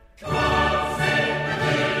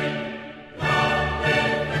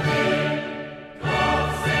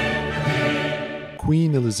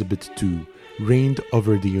Queen Elizabeth II reigned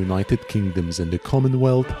over the United Kingdoms and the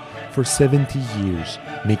Commonwealth for 70 years,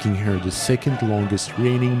 making her the second longest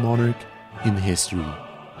reigning monarch in history.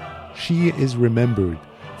 She is remembered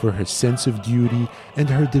for her sense of duty and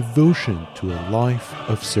her devotion to a life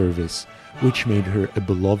of service, which made her a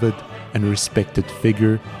beloved and respected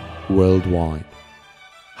figure worldwide.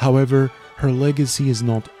 However, her legacy is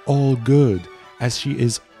not all good, as she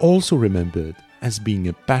is also remembered as being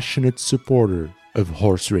a passionate supporter of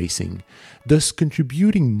horse racing, thus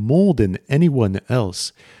contributing more than anyone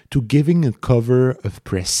else to giving a cover of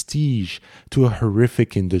prestige to a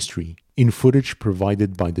horrific industry. In footage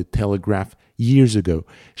provided by The Telegraph years ago,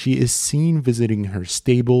 she is seen visiting her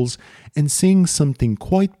stables and saying something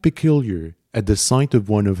quite peculiar at the sight of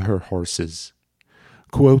one of her horses.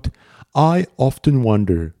 Quote, "I often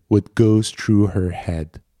wonder what goes through her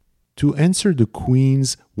head." To answer the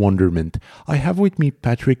Queen's wonderment, I have with me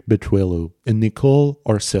Patrick Battuello and Nicole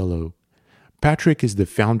Arciello. Patrick is the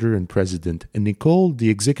founder and president, and Nicole the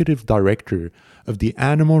executive director of the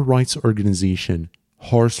animal rights organization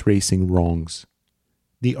Horse Racing Wrongs.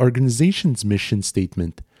 The organization's mission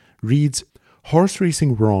statement reads, "Horse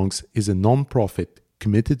Racing Wrongs is a non-profit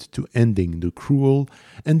committed to ending the cruel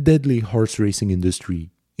and deadly horse racing industry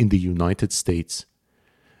in the United States."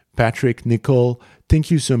 Patrick, Nicole,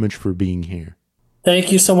 thank you so much for being here.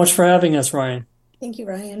 Thank you so much for having us, Ryan. Thank you,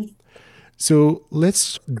 Ryan. So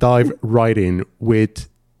let's dive right in with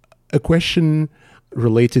a question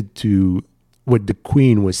related to what the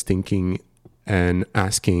Queen was thinking and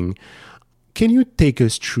asking. Can you take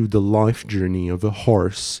us through the life journey of a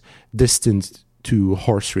horse destined to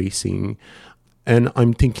horse racing? And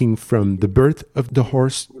I'm thinking from the birth of the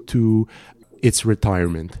horse to its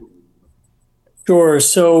retirement. Sure.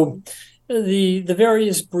 So the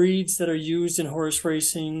various breeds that are used in horse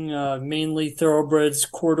racing, mainly thoroughbreds,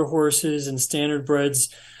 quarter horses, and standard breds,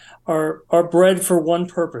 are bred for one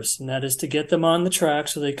purpose, and that is to get them on the track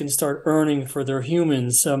so they can start earning for their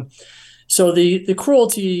humans. So the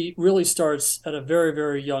cruelty really starts at a very,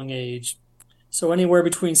 very young age. So anywhere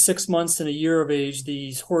between 6 months and a year of age,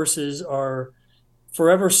 these horses are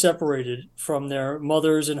forever separated from their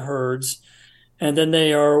mothers and herds, and then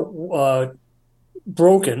they are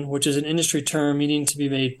broken, which is an industry term meaning to be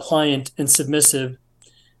made pliant and submissive.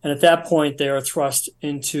 And at that point, they are thrust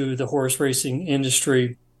into the horse racing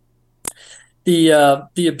industry. The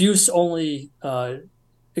abuse only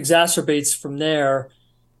exacerbates from there.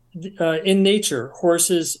 In nature,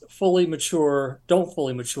 horses don't fully mature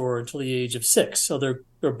until the age of 6. So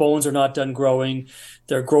their bones are not done growing.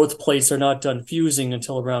 Their growth plates are not done fusing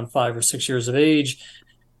until around 5 or 6 years of age.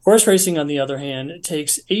 Horse racing, on the other hand,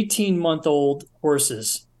 takes 18-month-old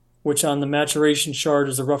horses, which on the maturation chart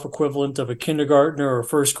is a rough equivalent of a kindergartner or a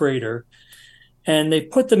first grader, and they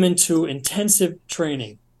put them into intensive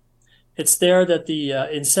training. It's there that the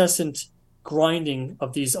incessant grinding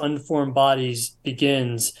of these unformed bodies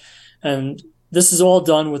begins, and this is all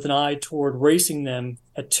done with an eye toward racing them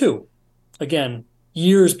at 2, again,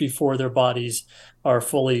 years before their bodies are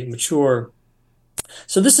fully mature.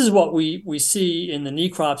 So this is what we see in the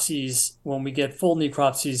necropsies when we get full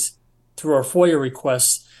necropsies through our FOIA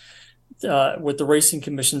requests with the racing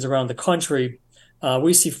commissions around the country.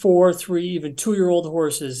 We see 4, 3, even 2-year-old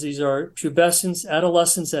horses. These are pubescents,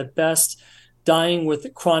 adolescents at best, dying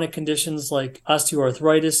with chronic conditions like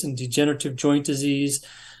osteoarthritis and degenerative joint disease.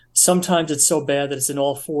 Sometimes it's so bad that it's in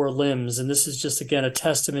all 4 limbs. And this is just, again, a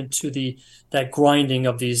testament to that grinding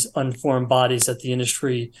of these unformed bodies that the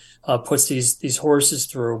industry puts these horses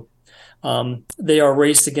through. They are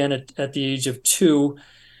raced again at the age of 2.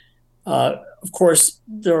 Of course,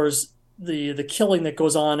 there's the killing that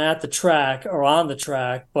goes on at the track or on the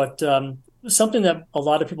track, but something that a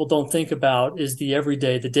lot of people don't think about is the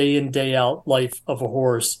everyday, the day in, day out life of a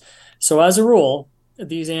horse. So as a rule,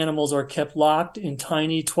 these animals are kept locked in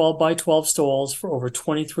tiny 12 by 12 stalls for over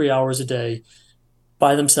 23 hours a day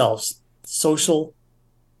by themselves. Social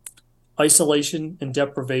isolation and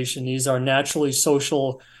deprivation. These are naturally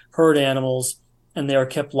social herd animals, and they are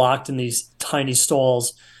kept locked in these tiny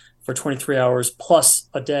stalls for 23 hours plus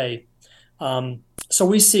a day. So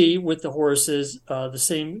we see with the horses the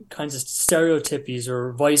same kinds of stereotypies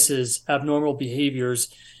or vices, abnormal behaviors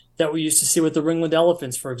that we used to see with the ringwood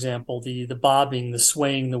elephants, for example, the bobbing, the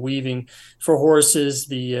swaying, the weaving. For horses,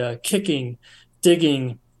 the kicking,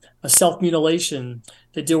 digging, self-mutilation.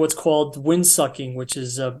 They do what's called wind sucking, which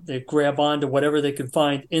is they grab onto whatever they can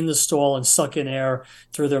find in the stall and suck in air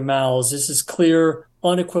through their mouths. This is clear,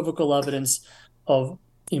 unequivocal evidence of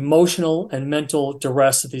emotional and mental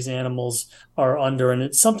duress that these animals are under. And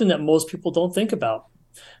it's something that most people don't think about.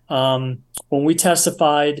 When we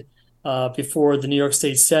testified before the New York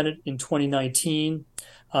State Senate in 2019.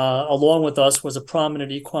 Along with us was a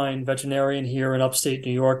prominent equine veterinarian here in upstate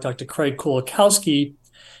New York, Dr. Craig Kulikowski,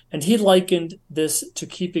 and he likened this to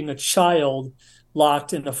keeping a child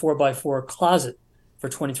locked in a 4x4 closet for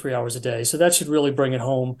 23 hours a day. So that should really bring it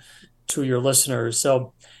home to your listeners.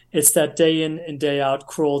 So it's that day in and day out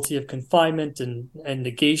cruelty of confinement and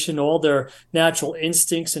negation. All their natural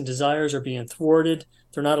instincts and desires are being thwarted.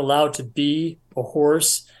 They're not allowed to be a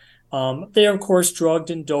horse. They are, of course, drugged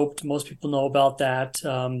and doped. Most people know about that.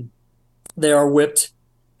 They are whipped.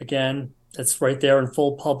 Again, that's right there in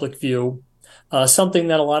full public view. Something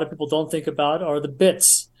that a lot of people don't think about are the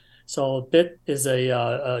bits. So a bit is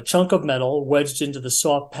a chunk of metal wedged into the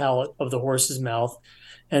soft palate of the horse's mouth,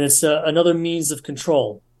 and it's another means of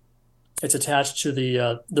control. It's attached to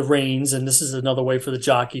the reins, and this is another way for the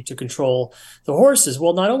jockey to control the horses.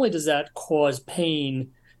 Well, not only does that cause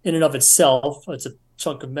pain in and of itself, it's a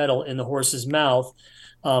chunk of metal in the horse's mouth,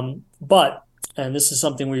 but and this is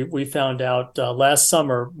something we found out last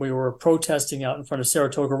summer. We were protesting out in front of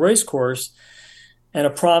Saratoga Racecourse, and a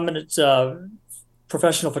prominent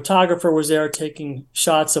professional photographer was there taking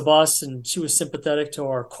shots of us, and she was sympathetic to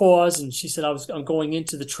our cause. And she said, I'm going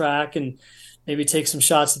into the track and maybe take some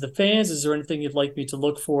shots of the fans. Is there anything you'd like me to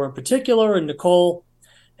look for in particular? And Nicole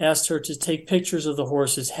asked her to take pictures of the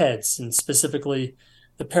horses' heads, and specifically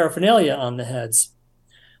the paraphernalia on the heads.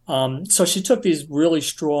 So she took these really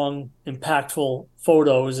strong, impactful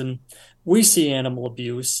photos, and we see animal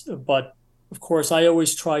abuse, but of course, I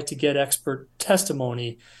always try to get expert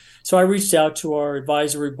testimony. So I reached out to our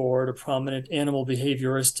advisory board, a prominent animal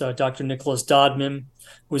behaviorist, Dr. Nicholas Dodman,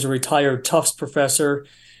 who is a retired Tufts professor.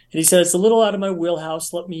 And he said, it's a little out of my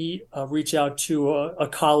wheelhouse. Let me reach out to a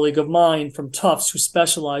colleague of mine from Tufts who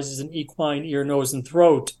specializes in equine ear, nose, and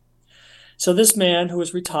throat. So this man, who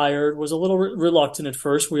is retired, was a little reluctant at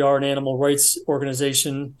first. We are an animal rights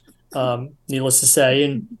organization, needless to say,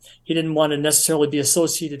 and he didn't want to necessarily be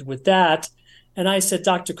associated with that. And I said,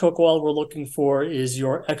 Dr. Cook, all we're looking for is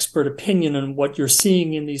your expert opinion on what you're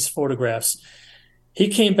seeing in these photographs. He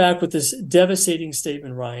came back with this devastating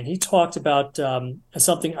statement, Ryan. He talked about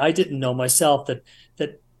something I didn't know myself,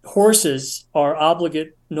 that horses are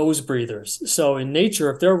obligate nose breathers. So in nature,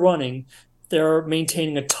 if they're running, they're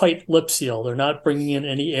maintaining a tight lip seal. They're not bringing in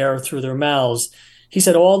any air through their mouths. He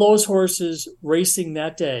said all those horses racing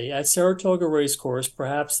that day at Saratoga Racecourse,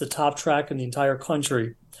 perhaps the top track in the entire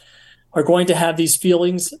country, are going to have these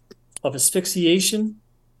feelings of asphyxiation,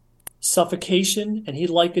 suffocation, and he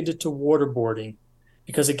likened it to waterboarding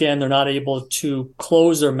because, again, they're not able to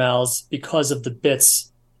close their mouths because of the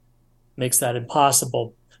bits. Makes that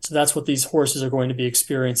impossible. So that's what these horses are going to be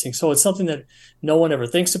experiencing. So it's something that no one ever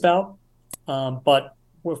thinks about, but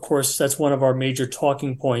of course, that's one of our major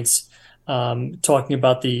talking points, talking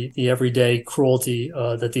about the everyday cruelty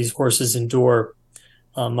that these horses endure.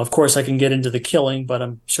 Of course, I can get into the killing, but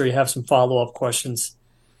I'm sure you have some follow-up questions.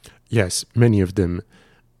 Yes, many of them.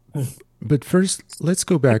 But first, let's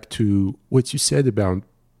go back to what you said about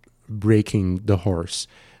breaking the horse.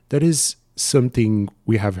 That is something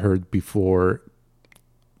we have heard before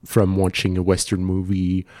from watching a Western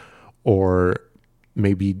movie, or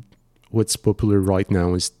maybe what's popular right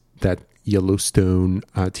now is that Yellowstone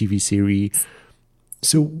TV series.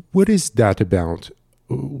 So what is that about?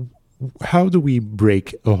 How do we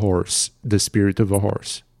break a horse, the spirit of a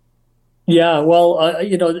horse? Yeah, well,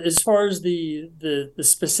 as far as the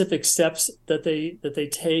specific steps that they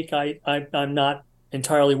take, I'm not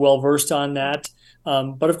entirely well versed on that.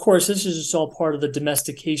 But of course, this is just all part of the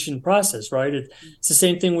domestication process, right? It's the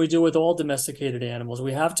same thing we do with all domesticated animals.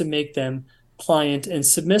 We have to make them pliant and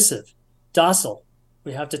submissive, docile.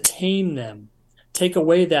 We have to tame them, take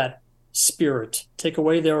away that spirit, take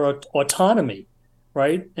away their autonomy,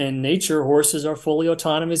 right? In nature, horses are fully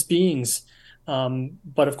autonomous beings.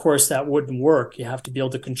 But of course, that wouldn't work. You have to be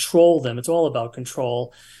able to control them. It's all about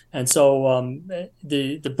control. And so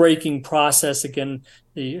the breaking process, again,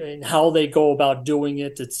 and how they go about doing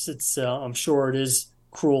it, it's I'm sure it is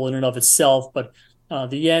cruel in and of itself, but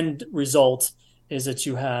the end result is that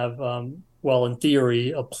you have, well, in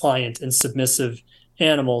theory, a pliant and submissive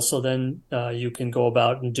animal. So then you can go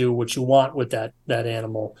about and do what you want with that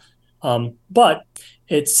animal. But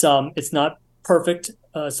it's not perfect.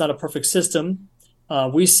 It's not a perfect system.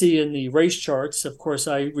 We see in the race charts, of course,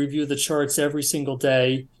 I review the charts every single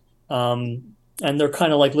day, and they're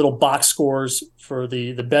kind of like little box scores for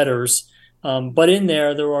the bettors. But in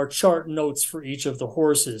there are chart notes for each of the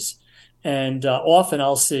horses. And often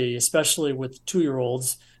I'll see, especially with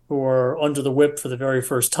 2-year-olds who are under the whip for the very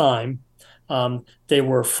first time, they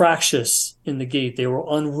were fractious in the gait. They were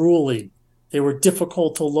unruly. They were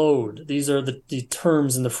difficult to load. These are the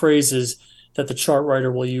terms and the phrases that the chart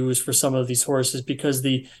writer will use for some of these horses because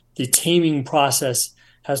the taming process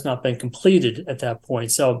has not been completed at that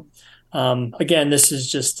point. So again, this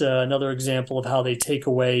is just another example of how they take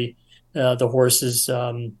away the horse's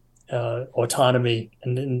autonomy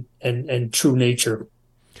and true nature.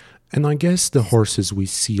 And I guess the horses we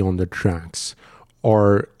see on the tracks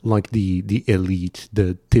are like the elite,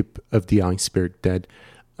 the tip of the iceberg. That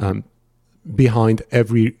behind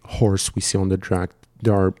every horse we see on the track,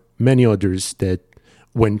 there are many others that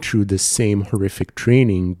went through the same horrific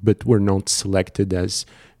training but were not selected as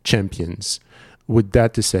champions. Would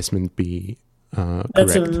that assessment be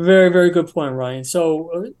That's a correct? very, very good point, Ryan.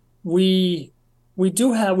 So we we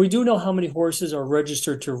do know how many horses are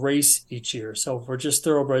registered to race each year. So for just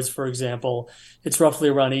thoroughbreds, for example, it's roughly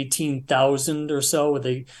around 18,000 or so.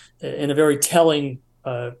 They, in a very telling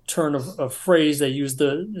turn of phrase, they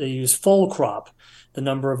use full crop, the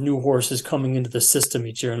number of new horses coming into the system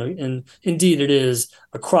each year, and indeed it is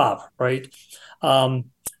a crop, right? But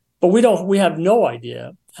we have no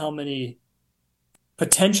idea how many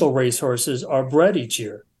potential racehorses are bred each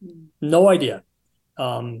year. No idea.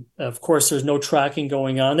 Of course, there's no tracking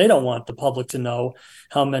going on. They don't want the public to know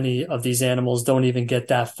how many of these animals don't even get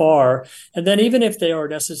that far. And then even if they are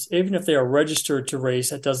registered to race,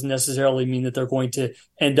 that doesn't necessarily mean that they're going to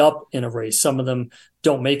end up in a race. Some of them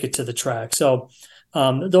don't make it to the track. So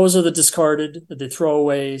those are the discarded, the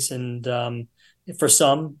throwaways, and for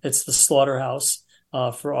some, it's the slaughterhouse.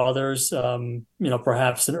 For others,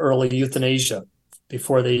 perhaps an early euthanasia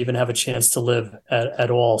before they even have a chance to live at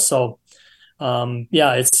all. So.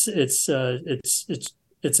 Yeah, it's a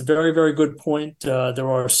very, very good point. There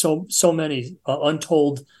are so many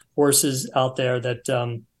untold horses out there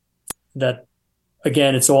that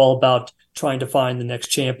again, it's all about trying to find the next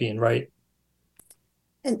champion, right?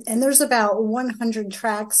 And there's about 100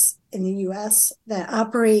 tracks in the U.S. that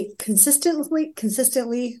operate consistently,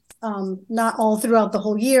 not all throughout the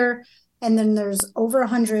whole year. And then there's over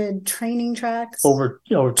 100 training tracks. Over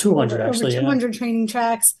 200 actually. Over 200 training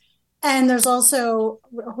tracks. And there's also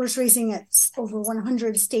horse racing at over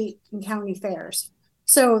 100 state and county fairs.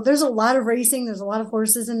 So there's a lot of racing. There's a lot of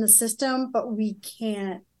horses in the system, but we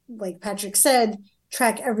can't, like Patrick said,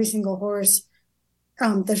 track every single horse.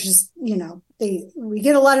 There's just, we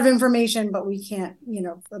get a lot of information, but we can't,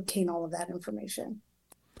 obtain all of that information.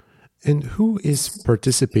 And who is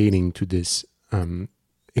participating to this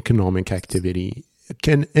economic activity?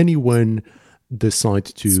 Can anyone decide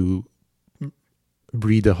to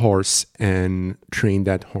breed a horse and train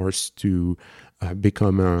that horse to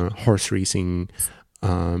become a horse racing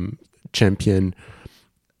champion?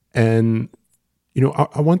 And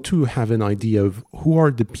I want to have an idea of who are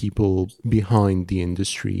the people behind the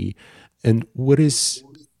industry and what is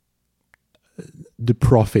the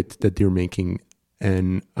profit that they're making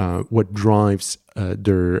and what drives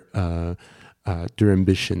their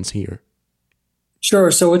ambitions here.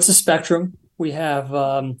 Sure. So it's a spectrum. We have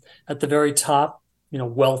at the very top,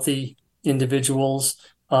 wealthy individuals,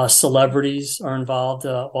 celebrities are involved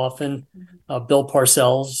often. Bill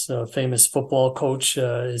Parcells, a famous football coach,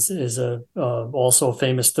 is also a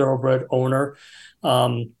famous thoroughbred owner.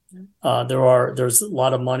 There's a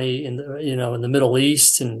lot of money in the Middle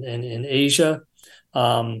East and in Asia.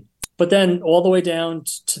 But then all the way down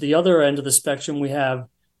to the other end of the spectrum, we have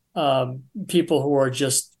people who are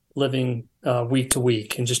just living week to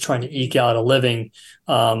week and just trying to eke out a living.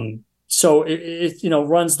 So it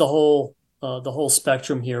runs the whole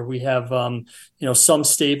spectrum here. We have some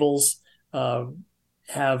stables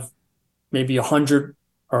have maybe 100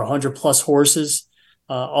 or 100 plus horses.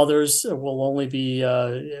 Others will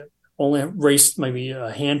only race maybe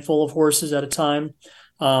a handful of horses at a time.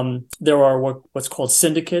 There are what's called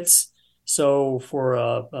syndicates. So for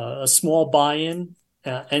a small buy-in,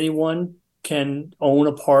 anyone can own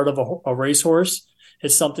a part of a racehorse.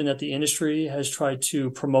 It's something that the industry has tried to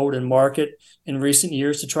promote and market in recent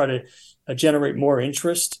years to try to generate more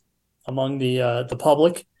interest among the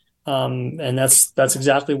public. And that's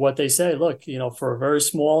exactly what they say. Look, for a very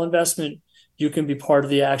small investment, you can be part of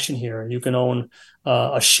the action here, and you can own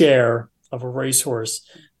a share of a racehorse.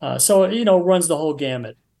 So it runs the whole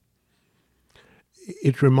gamut.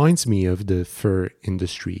 It reminds me of the fur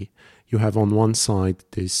industry. You have on one side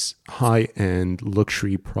this high-end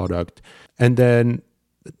luxury product, and then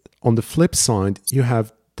on the flip side, you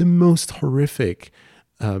have the most horrific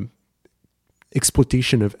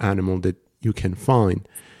exploitation of animal that you can find.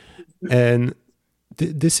 And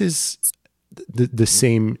this is the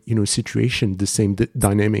same, situation, the same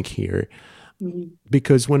dynamic here. Mm-hmm.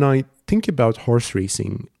 Because when I think about horse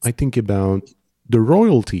racing, I think about the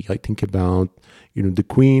royalty. I think about, the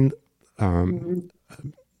Queen.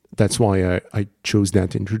 That's why I chose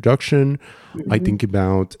that introduction. I think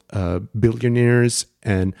about billionaires,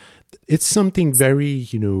 and it's something very,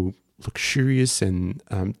 luxurious, and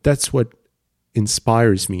that's what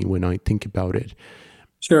inspires me when I think about it.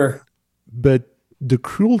 Sure. But the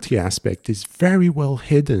cruelty aspect is very well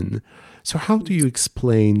hidden. So how do you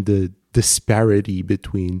explain the disparity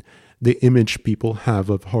between the image people have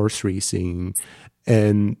of horse racing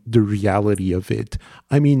and the reality of it?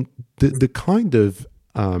 I mean, the kind of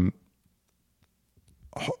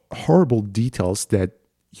horrible details that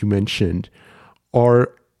you mentioned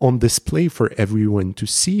are on display for everyone to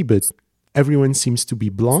see, but everyone seems to be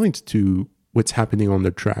blind to what's happening on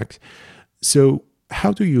the track. So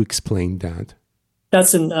how do you explain that?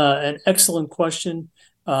 That's an excellent question.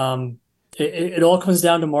 It all comes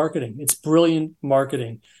down to marketing. It's brilliant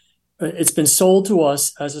marketing. It's been sold to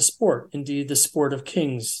us as a sport, indeed, the sport of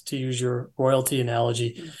kings, to use your royalty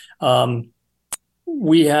analogy. I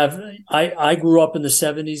grew up in the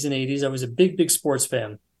 70s and 80s. I was a big sports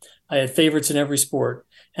fan. I had favorites in every sport.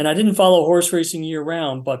 And I didn't follow horse racing year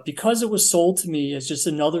round, but because it was sold to me as just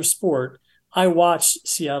another sport, I watched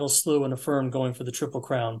Seattle Slew and Affirm going for the Triple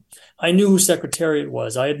Crown. I knew who Secretariat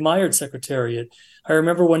was. I admired Secretariat. I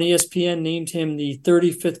remember when ESPN named him the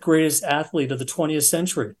 35th greatest athlete of the 20th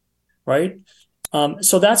century, right?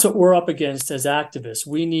 So that's what we're up against as activists.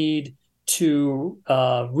 We need to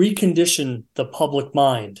recondition the public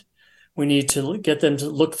mind. We need to get them to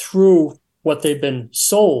look through what they've been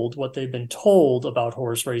sold, what they've been told about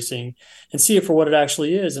horse racing, and see it for what it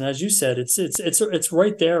actually is. And as you said, it's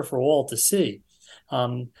right there for all to see.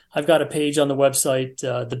 I've got a page on the website,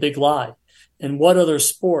 The Big Lie, and what other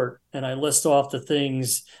sport, and I list off the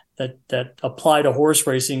things that apply to horse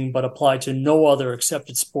racing, but apply to no other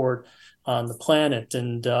accepted sport on the planet.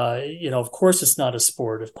 And of course, it's not a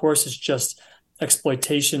sport. Of course, it's just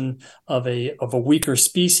exploitation of a weaker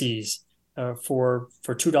species. For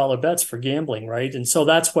 $2 bets for gambling, right? And so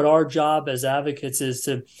that's what our job as advocates is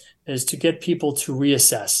to get people to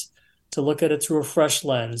reassess, to look at it through a fresh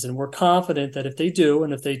lens. And we're confident that if they do,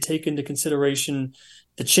 and if they take into consideration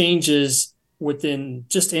the changes within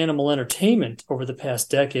just animal entertainment over the past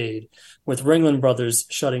decade, with Ringling Brothers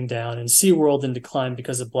shutting down and SeaWorld in decline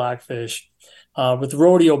because of blackfish, with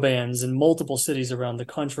rodeo bans in multiple cities around the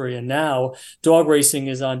country, and now dog racing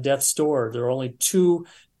is on death's door. There are only 2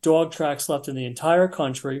 dog tracks left in the entire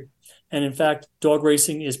country. And in fact, dog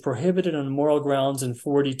racing is prohibited on moral grounds in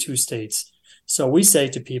 42 states. So we say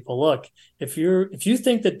to people, look, if you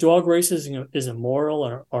think that dog racing is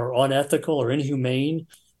immoral or unethical or inhumane,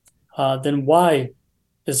 then why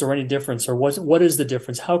is there any difference? Or what is the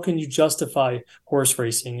difference? How can you justify horse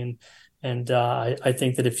racing? And I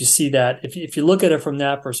think that if you see that, if you look at it from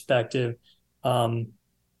that perspective,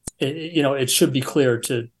 it should be clear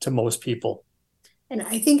to most people. And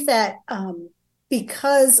I think that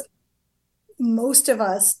because most of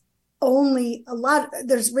us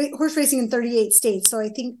there's horse racing in 38 states. So I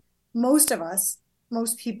think most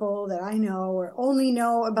people that I know only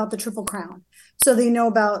know about the Triple Crown. So they know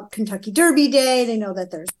about Kentucky Derby Day. They know that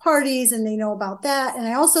there's parties and they know about that. And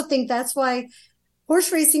I also think that's why horse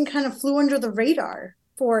racing kind of flew under the radar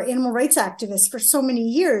for animal rights activists for so many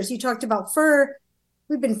years. You talked about fur.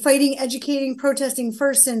 We've been fighting, educating, protesting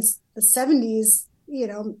fur since the 70s.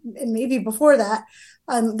 And maybe before that,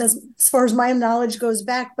 as far as my knowledge goes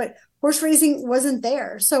back, but horse racing wasn't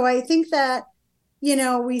there. So I think that,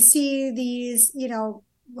 we see these,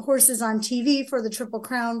 horses on TV for the Triple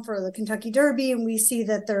Crown, for the Kentucky Derby, and we see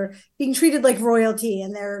that they're being treated like royalty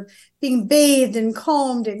and they're being bathed and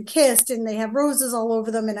combed and kissed and they have roses all over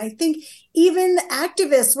them. And I think even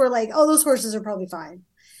activists were like, oh, those horses are probably fine,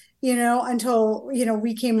 until,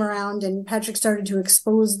 we came around and Patrick started to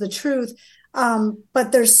expose the truth.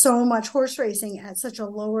 But there's so much horse racing at such a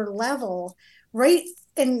lower level, right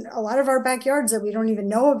in a lot of our backyards that we don't even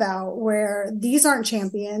know about, where these aren't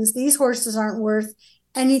champions. These horses aren't worth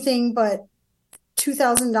anything but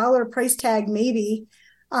 $2,000 price tag, maybe,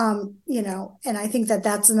 and I think that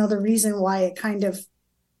that's another reason why it kind of,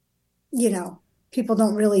 people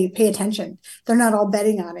don't really pay attention. They're not all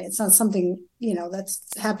betting on it. It's not something, that's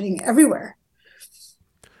happening everywhere.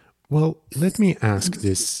 Well, let me ask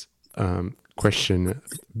this question,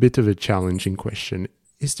 a bit of a challenging question.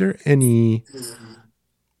 Is there any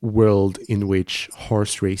world in which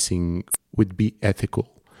horse racing would be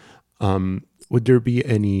ethical? Would there be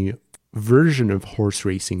any version of horse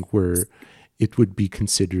racing where it would be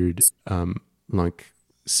considered like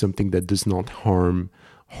something that does not harm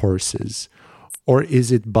horses? Or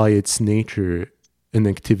is it by its nature an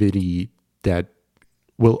activity that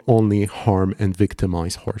will only harm and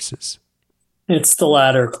victimize horses? It's the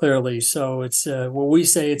latter, clearly. So it's what we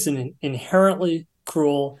say, it's an inherently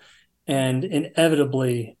cruel and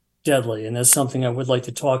inevitably deadly. And that's something I would like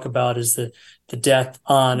to talk about, is the death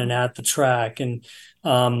on and at the track. And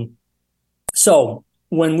so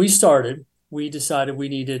when we started, we decided we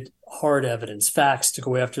needed hard evidence, facts, to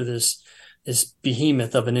go after this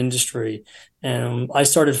behemoth of an industry. And I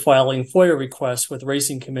started filing FOIA requests with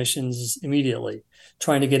racing commissions immediately,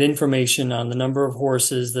 trying to get information on the number of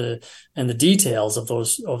horses, and the details of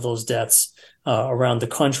those deaths around the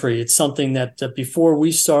country. It's something that before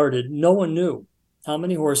we started, no one knew how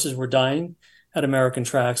many horses were dying at American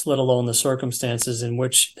tracks, let alone the circumstances in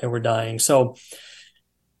which they were dying. So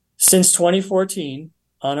since 2014,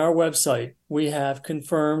 on our website, we have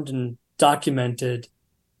confirmed and documented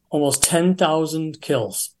almost 10,000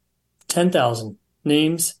 kills, 10,000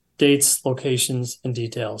 names, dates, locations, and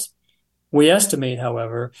details. We estimate,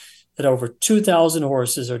 however, that over 2,000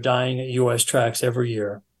 horses are dying at U.S. tracks every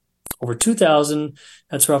year. Over 2,000,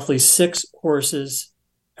 that's roughly 6 horses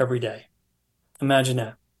every day. Imagine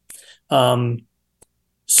that.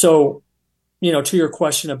 So, to your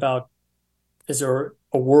question about, is there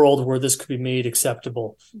a world where this could be made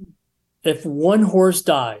acceptable? If one horse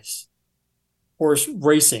dies, horse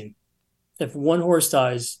racing, if one horse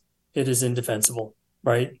dies, it is indefensible,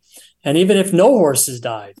 right? And even if no horses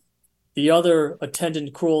died, the other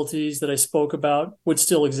attendant cruelties that I spoke about would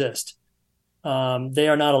still exist. They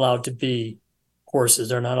are not allowed to be horses.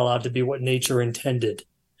 They're not allowed to be what nature intended.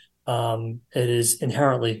 It is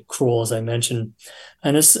inherently cruel, as I mentioned.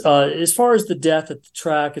 And as far as the death at the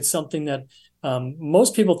track, it's something that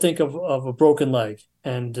most people think of a broken leg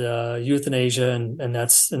and euthanasia, and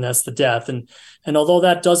that's the death. And although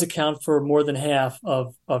that does account for more than half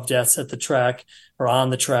of deaths at the track or on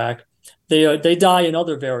the track, they die in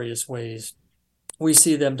other various ways. We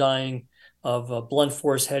see them dying of blunt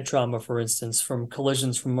force head trauma, for instance, from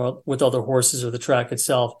collisions with other horses or the track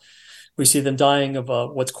itself. We see them dying of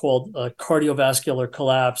what's called a cardiovascular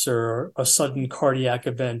collapse or a sudden cardiac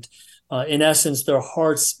event. In essence, their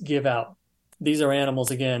hearts give out. These are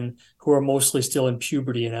animals, again, who are mostly still in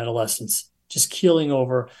puberty and adolescence, just keeling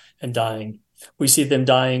over and dying. We see them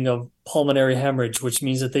dying of pulmonary hemorrhage, which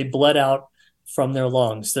means that they bled out from their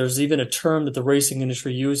lungs. There's even a term that the racing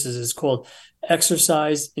industry uses. It's called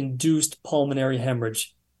exercise-induced pulmonary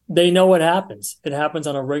hemorrhage. They know what happens. It happens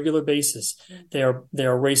on a regular basis. They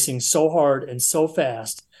are racing so hard and so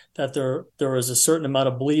fast that there is a certain amount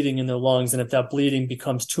of bleeding in their lungs, and if that bleeding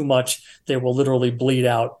becomes too much, they will literally bleed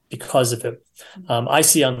out because of it. I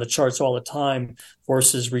see on the charts all the time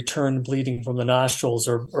horses return bleeding from the nostrils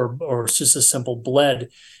or just a simple bled,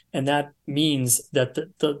 and that means that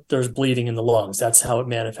there's bleeding in the lungs. That's how it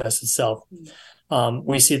manifests itself.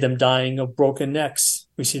 We see them dying of broken necks.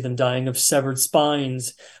 We see them dying of severed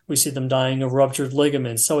spines. We see them dying of ruptured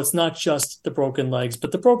ligaments. So it's not just the broken legs,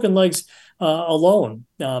 but the broken legs alone.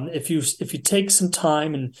 If you take some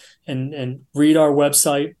time and read our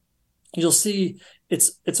website, you'll see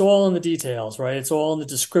it's all in the details, right? It's all in the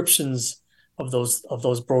descriptions of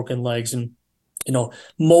those broken legs, and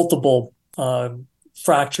multiple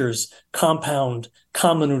fractures, compound,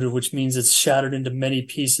 comminuted, which means it's shattered into many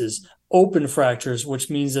pieces. Open fractures, which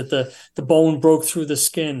means that the bone broke through the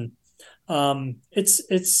skin.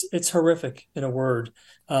 It's horrific, in a word.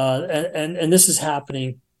 And this is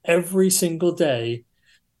happening every single day,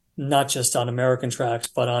 not just on American tracks,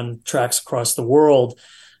 but on tracks across the world.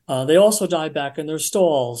 They also die back in their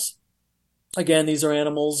stalls. Again, these are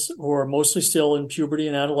animals who are mostly still in puberty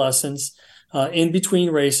and adolescence, in between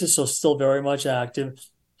races, so still very much active,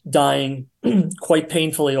 dying quite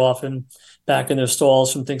painfully often back in their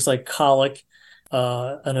stalls from things like colic,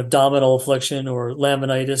 an abdominal affliction, or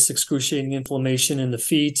laminitis, excruciating inflammation in the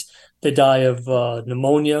feet. They die of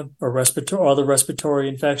pneumonia or other respiratory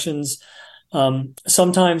infections.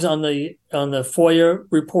 Sometimes on the FOIA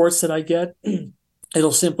reports that I get,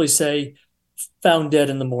 it'll simply say, found dead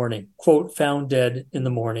in the morning, quote, found dead in the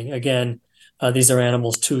morning. Again, these are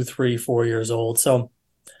animals 2, 3, 4 years old. So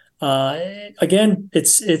again,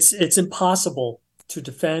 it's impossible to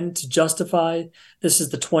defend, to justify. This is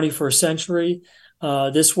the 21st century.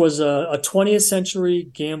 This was a 20th century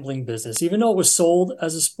gambling business. Even though it was sold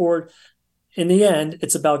as a sport, in the end,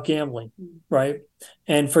 it's about gambling, right?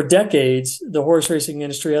 And for decades, the horse racing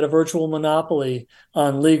industry had a virtual monopoly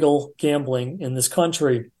on legal gambling in this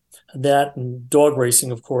country. That and dog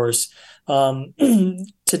racing, of course.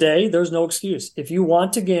 Today, there's no excuse. If you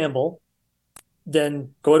want to gamble,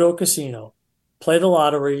 then go to a casino, play the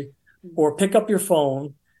lottery, or pick up your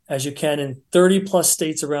phone, as you can in 30 plus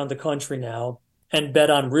states around the country now, and bet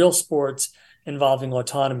on real sports involving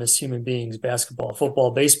autonomous human beings, basketball,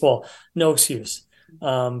 football, baseball, no excuse.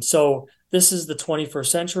 So this is the 21st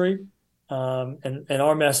century, and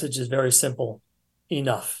our message is very simple: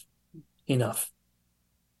 enough, enough.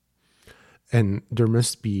 And there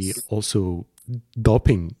must be also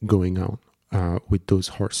doping going on with those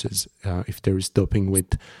horses. If there is doping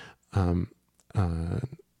with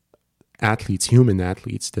athletes, human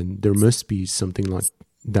athletes, then there must be something like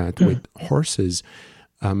that with horses.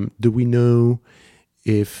 Do we know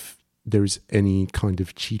if there's any kind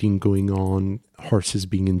of cheating going on, horses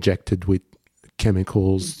being injected with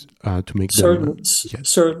chemicals to make them? Yes.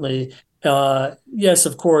 Certainly. Yes,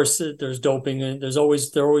 of course, there's doping, and they're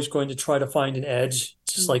always going to try to find an edge,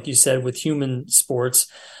 just like you said, with human sports.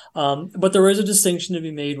 But there is a distinction to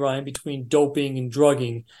be made, Ryan, between doping and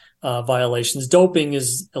drugging violations. Doping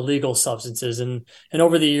is illegal substances, and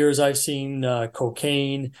over the years, I've seen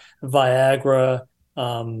cocaine, Viagra,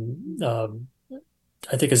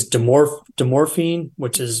 I think it's demorphine,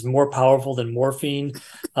 which is more powerful than morphine.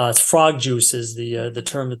 It's frog juice is the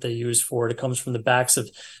term that they use for it. It comes from the backs of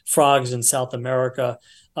frogs in South America.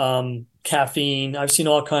 Caffeine. I've seen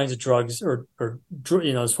all kinds of drugs, or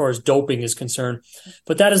as far as doping is concerned,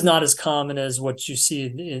 but that is not as common as what you see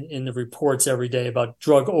in the reports every day about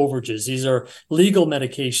drug overages. These are legal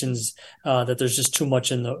medications that there's just too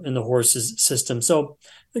much in the horse's system. So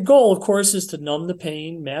the goal, of course, is to numb the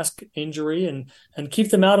pain, mask injury, and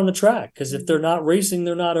keep them out on the track, because if they're not racing,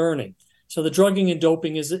 they're not earning. So the drugging and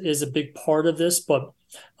doping is a big part of this, but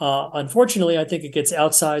unfortunately, I think it gets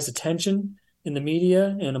outsized attention in the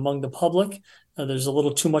media and among the public. There's a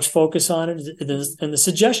little too much focus on it, and the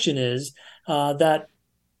suggestion is that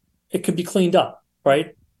it could be cleaned up,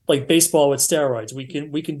 right? Like baseball with steroids,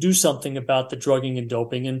 we can do something about the drugging and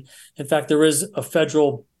doping. And in fact, there was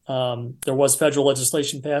federal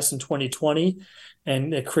legislation passed in 2020,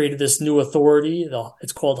 and it created this new authority.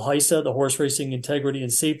 It's called HISA, the Horse Racing Integrity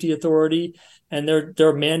and Safety Authority. And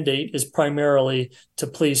their mandate is primarily to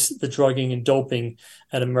police the drugging and doping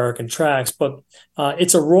at American tracks. But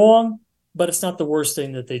it's a wrong, but it's not the worst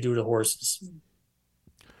thing that they do to horses.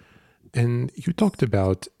 And you talked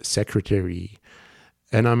about secretary,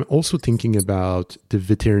 and I'm also thinking about the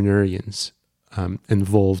veterinarians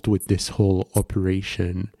involved with this whole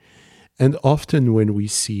operation. And often when we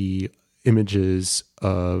see images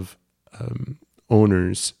of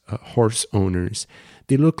owners, horse owners,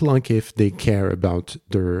 they look like if they care about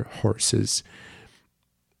their horses.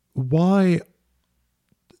 Why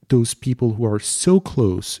those people who are so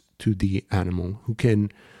close to the animal,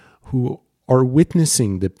 who are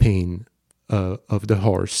witnessing the pain of the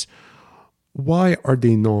horse, why are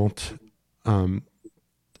they not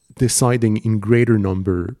deciding in greater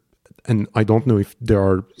number? And I don't know if there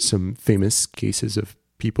are some famous cases of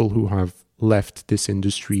people who have left this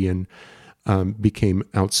industry and became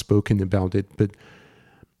outspoken about it. But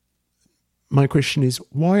my question is,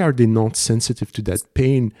 why are they not sensitive to that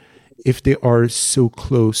pain if they are so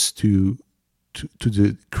close to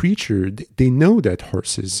the creature? They know that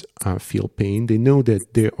horses feel pain. They know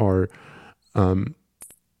that they are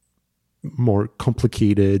more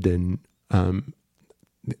complicated and that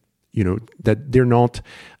they're not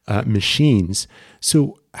machines.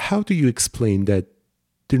 So how do you explain that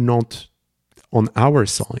they're not on our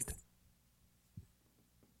side?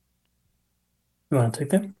 You want to take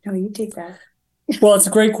that? No, you take that. Well, it's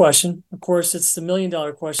a great question. Of course, it's the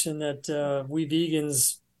million-dollar question that we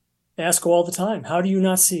vegans ask all the time. How do you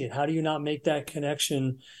not see it? How do you not make that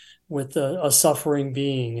connection with a suffering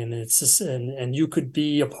being? And and you could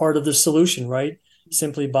be a part of the solution, right?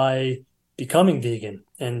 Simply by becoming vegan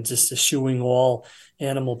and just eschewing all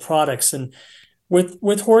animal products. And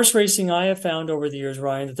with horse racing, I have found over the years,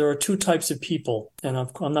 Ryan, that there are two types of people. And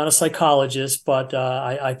I'm not a psychologist, but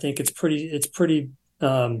I think it's pretty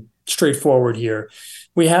straightforward here.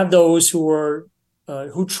 We have those who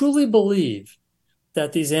truly believe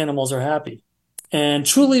that these animals are happy and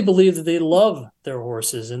truly believe that they love their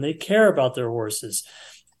horses and they care about their horses.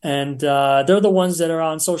 And they're the ones that are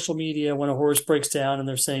on social media when a horse breaks down, and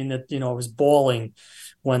they're saying that, I was bawling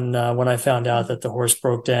when I found out that the horse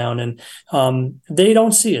broke down. And they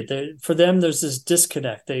don't see it. For them, there's this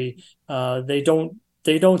disconnect. They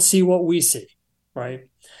don't see what we see, right?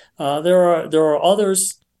 There are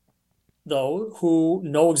others, though, who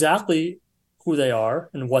know exactly who they are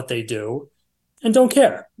and what they do and don't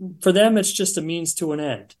care. For them, it's just a means to an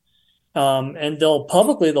end. And they'll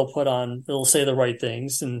say the right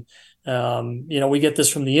things. And, we get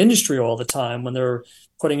this from the industry all the time when they're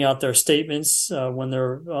putting out their statements, when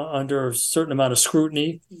they're under a certain amount of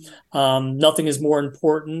scrutiny. Nothing is more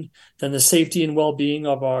important than the safety and well-being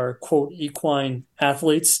of our, quote, equine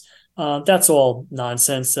athletes. That's all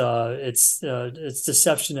nonsense. It's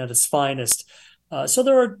deception at its finest. So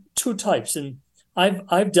there are two types, and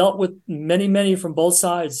I've dealt with many from both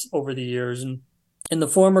sides over the years. And in the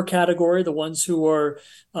former category, the ones who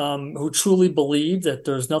truly believe that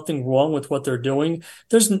there's nothing wrong with what they're doing,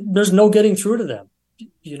 there's no getting through to them.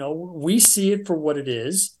 We see it for what it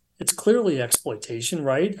is. It's clearly exploitation,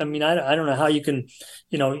 right? I mean, I don't know how you can,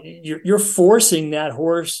 you're forcing that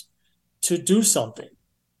horse to do something,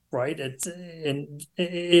 right? And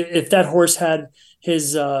if that horse had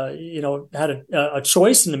his, had a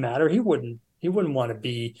choice in the matter, he wouldn't want to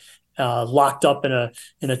be locked up in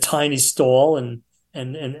a tiny stall and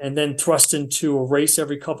then thrust into a race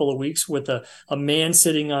every couple of weeks with a man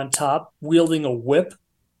sitting on top wielding a whip,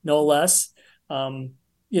 no less.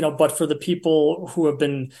 But for the people who have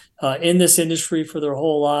been in this industry for their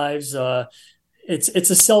whole lives, it's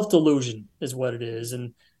a self-delusion is what it is.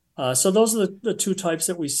 And so those are the two types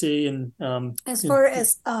that we see. And as far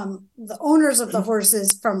as the owners of the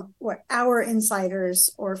horses, from what our insiders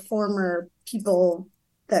or former people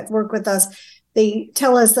that work with us, they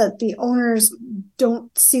tell us that the owners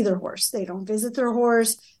don't see their horse. They don't visit their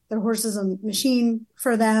horse. Their horse is a machine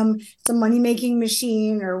for them. It's a money-making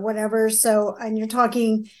machine or whatever. So, and you're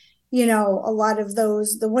talking, a lot of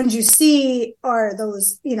those, the ones you see are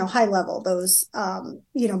those, high level, those,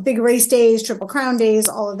 big race days, Triple Crown days,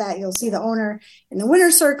 all of that. You'll see the owner in the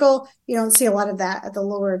winner's circle. You don't see a lot of that at the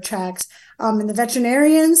lower tracks. And the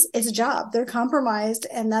veterinarians, it's a job. They're compromised,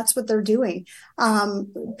 and that's what they're doing.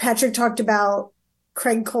 Patrick talked about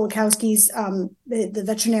Craig Kolakowski's, the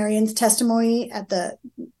veterinarian's testimony at the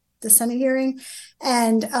Senate hearing.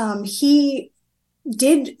 And he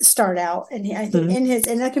did start out, and I think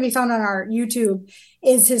and that can be found on our YouTube,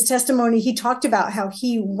 is his testimony. He talked about how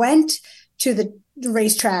he went to the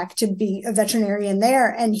racetrack to be a veterinarian there,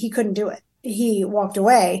 and he couldn't do it. He walked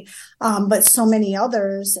away, but so many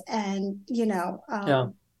others, and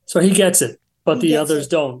so he gets it, but the others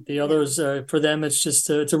don't. The others, for them, it's just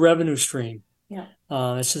it's a revenue stream. Yeah,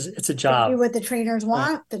 it's a job. What the trainers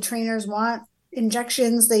want. Right. The trainers want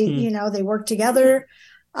injections. They they work together.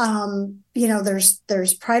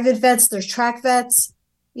 There's private vets, there's track vets.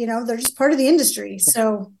 They're just part of the industry.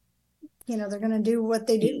 So they're going to do what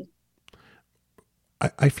they do.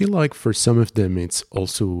 I feel like for some of them, it's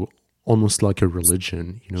also almost like a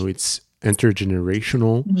religion. It's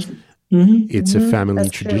intergenerational. It's a family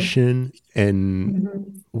tradition. True.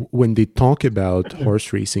 And when they talk about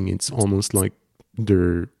horse racing, it's almost like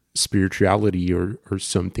their spirituality or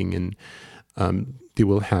something. And they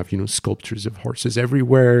will have, sculptures of horses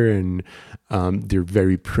everywhere, and they're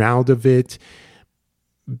very proud of it.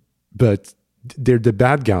 But they're the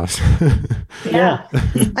bad guys. Yeah.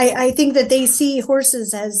 I think that they see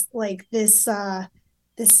horses as like this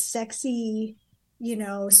sexy,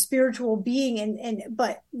 spiritual being,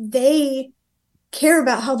 but they care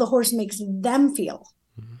about how the horse makes them feel,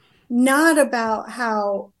 not about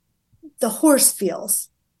how the horse feels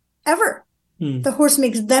ever. The horse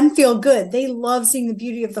makes them feel good. They love seeing the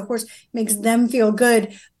beauty of the horse, makes them feel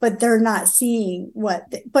good, but they're not seeing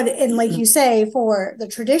and like you say, for the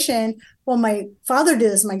tradition, well, my father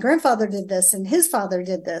did this, my grandfather did this, and his father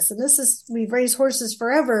did this, and we've raised horses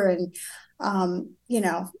forever. And,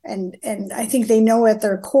 and I think they know at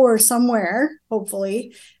their core somewhere,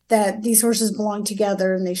 hopefully, that these horses belong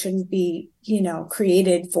together and they shouldn't be,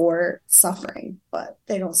 created for suffering, but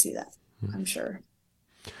they don't see that, I'm sure.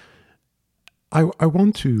 I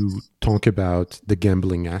want to talk about the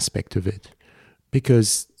gambling aspect of it,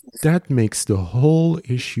 because that makes the whole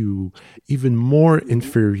issue even more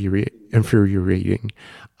infuriating.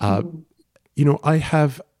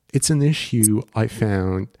 It's an issue I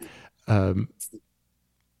found. I'm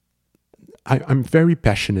very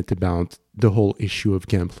passionate about the whole issue of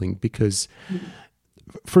gambling because,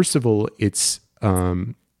 first of all, it's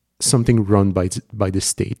something run by the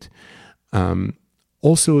state.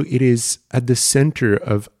 Also, it is at the center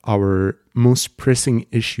of our most pressing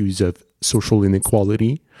issues of social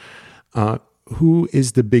inequality. Who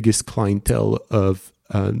is the biggest clientele of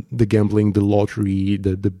the gambling, the lottery,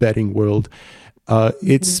 the betting world?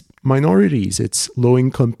 It's minorities. It's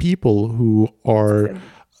low-income people who are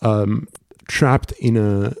trapped in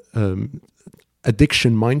a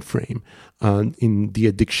addiction mind frame, in the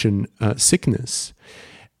addiction sickness.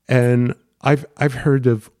 And I've heard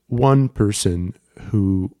of one person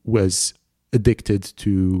who was addicted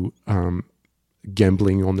to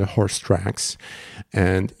gambling on the horse tracks.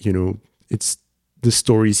 And, it's the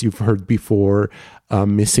stories you've heard before,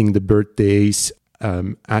 missing the birthdays,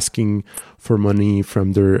 asking for money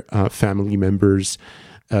from their family members.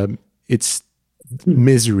 It's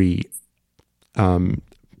misery,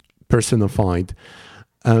 personified.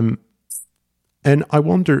 And I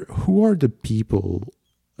wonder, who are the people,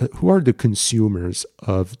 who are the consumers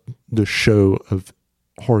of the show of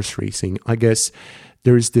horse racing? I guess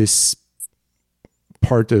there's this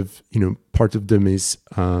part of them is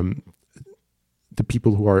the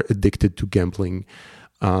people who are addicted to gambling,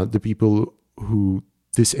 the people who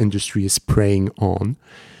this industry is preying on.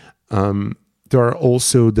 There are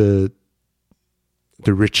also the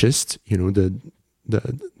richest, the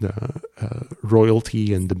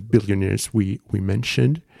royalty and the billionaires we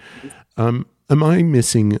mentioned. Am I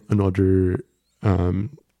missing another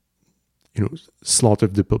slot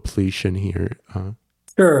of the population here?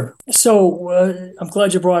 Sure. So I'm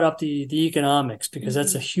glad you brought up the economics, because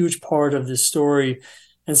that's a huge part of this story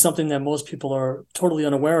and something that most people are totally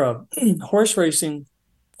unaware of. Horse racing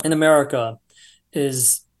in America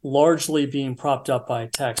is largely being propped up by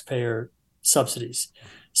taxpayer subsidies.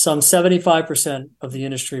 Some 75% of the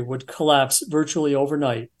industry would collapse virtually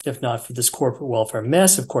overnight if not for this corporate welfare,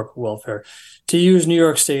 massive corporate welfare. To use New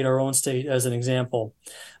York State, our own state, as an example,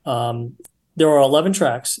 there are 11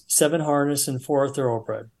 tracks, 7 harness, and 4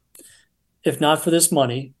 thoroughbred. If not for this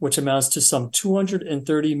money, which amounts to some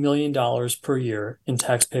 $230 million per year in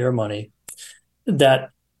taxpayer money, that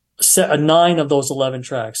 9 of those 11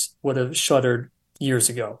 tracks would have shuttered years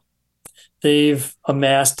ago. They've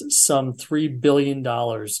amassed some $3 billion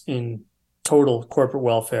in total corporate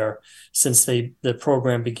welfare since the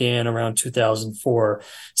program began around 2004.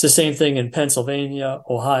 It's the same thing in Pennsylvania,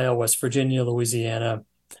 Ohio, West Virginia, Louisiana,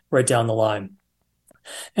 right down the line.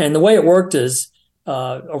 And the way it worked is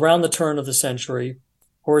around the turn of the century,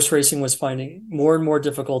 horse racing was finding more and more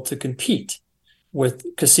difficult to compete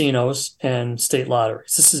with casinos and state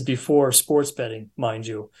lotteries. This is before sports betting, mind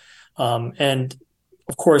you. And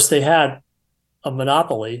of course, they had a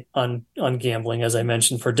monopoly on gambling, as I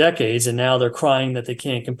mentioned, for decades, and now they're crying that they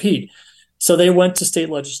can't compete. So they went to state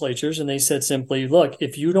legislatures and they said simply, look,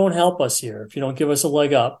 if you don't help us here, if you don't give us a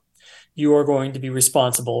leg up, you are going to be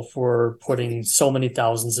responsible for putting so many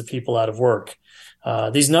thousands of people out of work.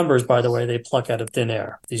 These numbers, by the way, they pluck out of thin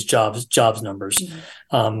air, these jobs numbers.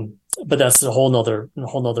 Mm-hmm. But that's a whole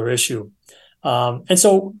nother issue. And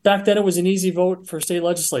so back then it was an easy vote for state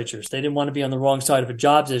legislatures. They didn't want to be on the wrong side of a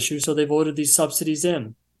jobs issue, so they voted these subsidies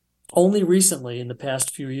in. Only recently, in the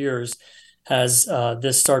past few years, has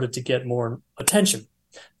this started to get more attention.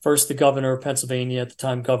 First, the governor of Pennsylvania, at the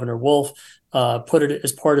time Governor Wolf, put it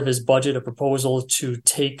as part of his budget, a proposal to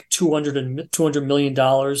take $200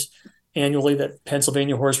 million annually that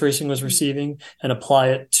Pennsylvania horse racing was receiving and apply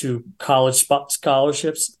it to college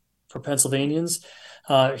scholarships for Pennsylvanians.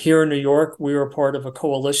 Here in New York, we were part of a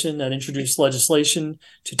coalition that introduced legislation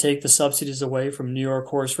to take the subsidies away from New York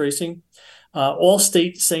horse racing. All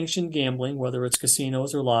state-sanctioned gambling, whether it's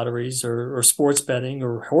casinos or lotteries or sports betting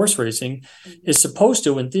or horse racing, is supposed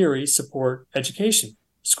to, in theory, support education,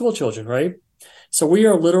 school children, right? So we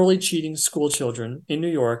are literally cheating school children in New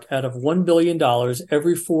York out of $1 billion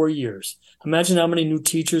every 4 years. Imagine how many new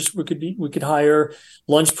teachers we could hire,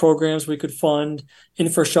 lunch programs we could fund,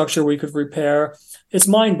 infrastructure we could repair. It's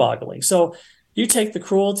mind-boggling. So you take the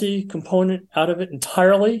cruelty component out of it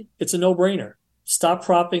entirely, it's a no-brainer. Stop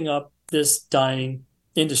propping up this dying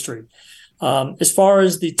industry. As far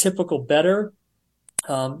as the typical bettor,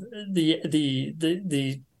 the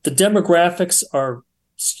demographics are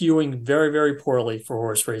skewing very, very poorly for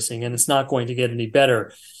horse racing, and it's not going to get any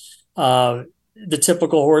better. The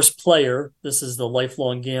typical horse player, this is the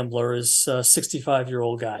lifelong gambler, is a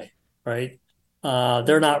 65-year-old guy, right?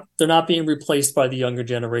 They're not being replaced by the younger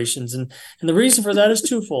generations, and the reason for that is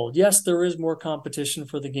twofold. Yes, there is more competition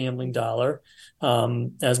for the gambling dollar.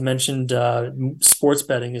 As mentioned, sports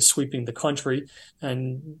betting is sweeping the country,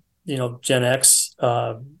 and Gen X,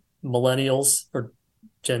 millennials, or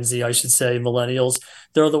Gen Z, I should say, millennials,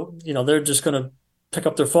 they're just going to pick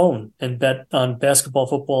up their phone and bet on basketball,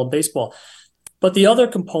 football, and baseball. But the other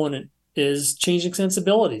component is changing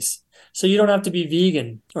sensibilities. So you don't have to be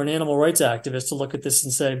vegan or an animal rights activist to look at this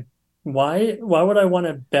and say, why would I want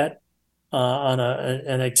to bet on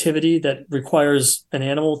an activity that requires an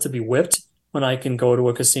animal to be whipped when I can go to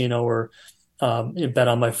a casino or bet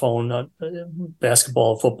on my phone,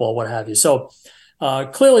 basketball, football, what have you. So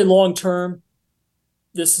clearly long term,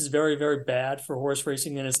 this is very, very bad for horse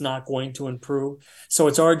racing, and it's not going to improve. So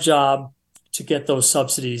it's our job to get those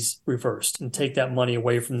subsidies reversed and take that money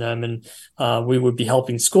away from them. And we would be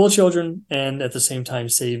helping school children and at the same time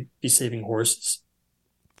be saving horses.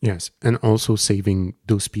 Yes, and also saving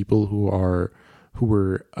those people who are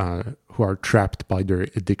trapped by their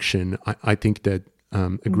addiction. I think that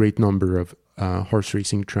a great number of horse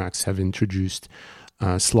racing tracks have introduced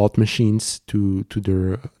slot machines to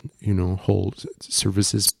their whole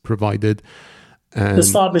services provided. The And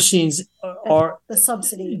slot machines are the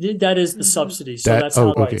subsidy. that is the subsidy. So that's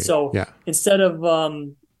how, okay. right. So yeah. instead of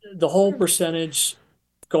the whole percentage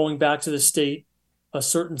going back to the state, a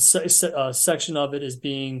certain section of it is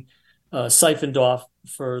being siphoned off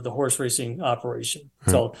for the horse racing operation.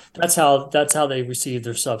 So that's how they receive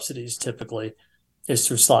their subsidies typically, is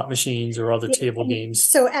through slot machines or other table games.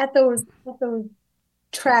 So at those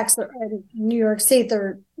tracks in New York State,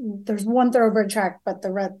 there's one thoroughbred track, but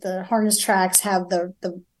the harness tracks have the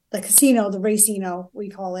casino, the racino, we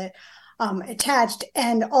call it, attached,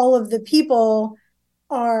 and all of the people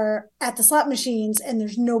are at the slot machines, and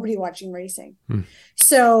there's nobody watching racing.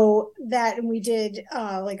 So and we did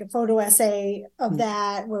like a photo essay of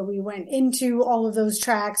that, where we went into all of those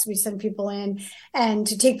tracks. We sent people in and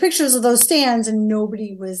to take pictures of those stands, and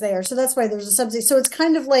nobody was there. So that's why there's a subsidy. So it's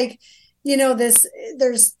kind of like,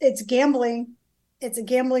 it's gambling. It's a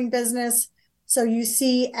gambling business. So you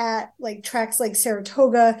see at like tracks like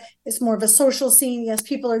Saratoga, it's more of a social scene. Yes,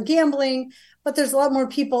 people are gambling, but there's a lot more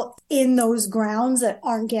people in those grounds that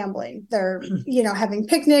aren't gambling. They're, having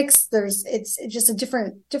picnics. It's just a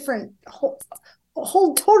different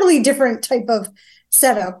whole totally different type of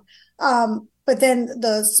setup. But then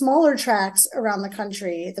the smaller tracks around the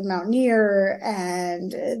country, the Mountaineer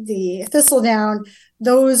and the Thistledown,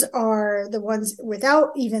 those are the ones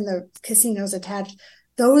without even the casinos attached.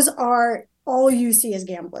 Those are all you see is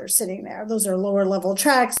gamblers sitting there. Those are lower level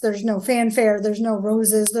tracks. There's no fanfare. There's no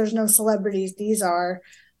roses. There's no celebrities. These are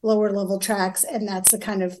lower level tracks. And that's the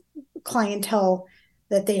kind of clientele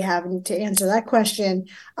that they have, to answer that question.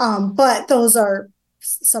 But those are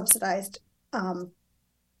subsidized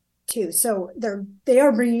too. So they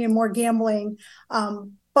are bringing in more gambling.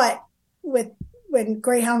 But when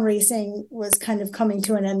Greyhound racing was kind of coming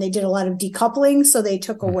to an end, they did a lot of decoupling. So they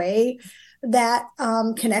took away that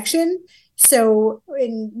connection. So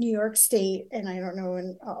in New York State, and I don't know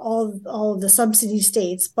in all of the subsidy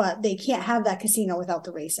states, but they can't have that casino without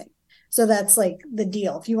the racing. So that's like the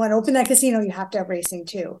deal. If you want to open that casino, you have to have racing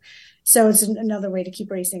too. So it's another way to keep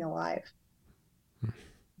racing alive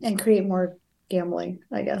and create more gambling,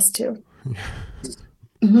 I guess, too.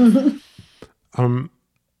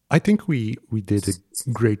 I think we did a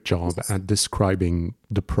great job at describing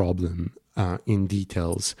the problem in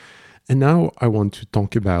details. And now I want to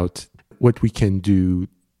talk about what we can do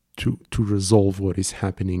to resolve what is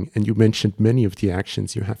happening. And you mentioned many of the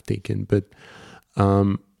actions you have taken, but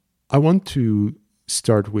I want to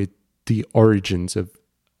start with the origins of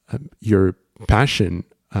your passion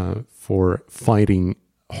for fighting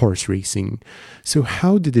horse racing. So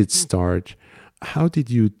how did it start? How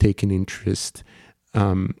did you take an interest?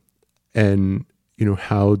 And,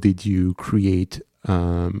 how did you create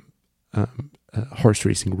horse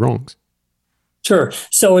racing wrongs? Sure.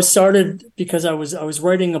 So it started because I was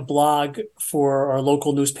writing a blog for our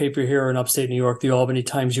local newspaper here in upstate New York, the Albany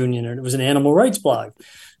Times-Union, and it was an animal rights blog. I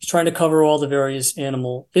was trying to cover all the various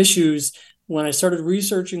animal issues. When I started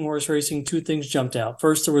researching horse racing, two things jumped out.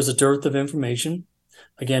 First, there was a dearth of information.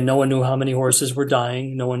 Again, no one knew how many horses were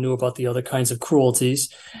dying. No one knew about the other kinds of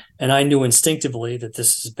cruelties. And I knew instinctively that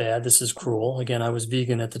this is bad, this is cruel. Again, I was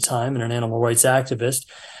vegan at the time and an animal rights activist.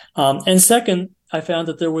 And second, I found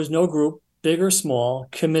that there was no group, big or small,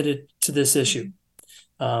 committed to this issue.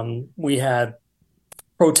 We had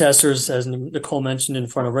protesters, as Nicole mentioned, in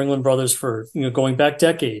front of Ringling Brothers for going back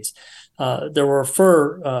decades. There were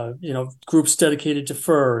fur, groups dedicated to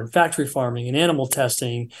fur and factory farming and animal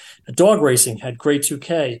testing. Dog racing had grade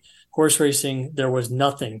 2K. Horse racing, there was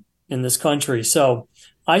nothing in this country. So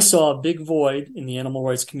I saw a big void in the animal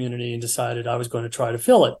rights community and decided I was going to try to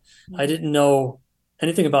fill it. I didn't know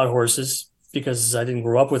anything about horses because I didn't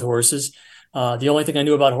grow up with horses. The only thing I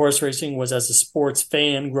knew about horse racing was as a sports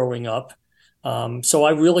fan growing up. So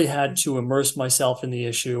I really had to immerse myself in the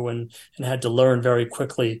issue and had to learn very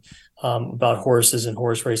quickly about horses and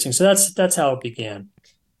horse racing. So that's how it began.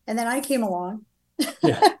 And then I came along.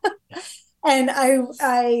 Yeah. And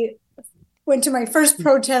I went to my first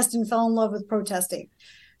protest and fell in love with protesting.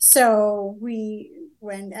 So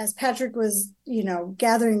as Patrick was,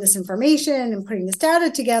 gathering this information and putting this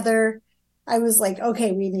data together, I was like,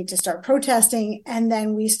 okay, we need to start protesting. And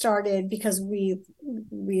then we started, because we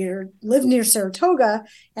live near Saratoga,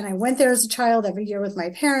 and I went there as a child every year with my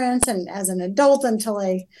parents, and as an adult until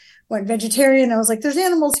I went vegetarian. I was like, there's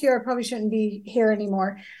animals here. I probably shouldn't be here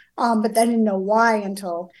anymore. But I didn't know why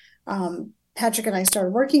until Patrick and I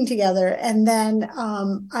started working together. And then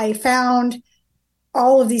I found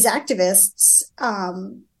all of these activists,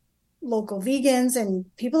 local vegans and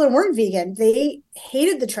people that weren't vegan. They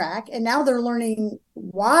hated the track, and now they're learning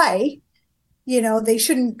why they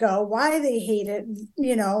shouldn't go, why they hate it,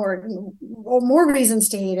 or more reasons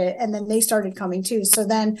to hate it. And then they started coming too. So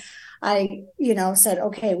then I, said,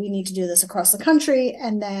 okay, we need to do this across the country,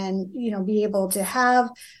 and then, be able to have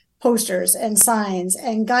posters and signs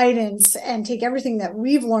and guidance and take everything that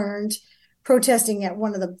we've learned protesting at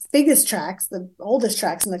one of the biggest tracks, the oldest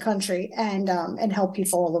tracks in the country, and help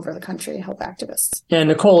people all over the country, help activists. And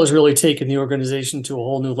Nicole has really taken the organization to a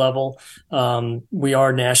whole new level. We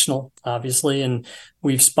are national, obviously, and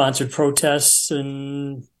we've sponsored protests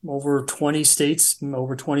in over 20 states,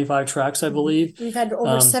 over 25 tracks, I believe. We've had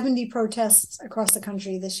over 70 protests across the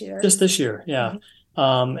country this year. Just this year, yeah.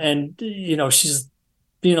 And, she's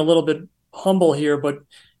being a little bit humble here, but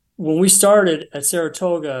when we started at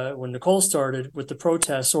Saratoga, when Nicole started with the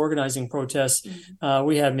protests, organizing protests,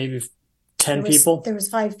 we had maybe 10 people. There was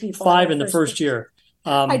 5 people. 5 in the first year.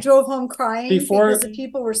 I drove home crying because the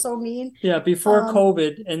people were so mean. Yeah, before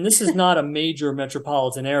COVID, and this is not a major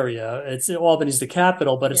metropolitan area. Albany's the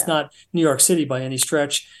capital, but it's not New York City by any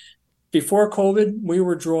stretch. Before COVID, we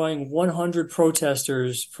were drawing 100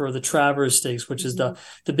 protesters for the Travers Stakes, which is the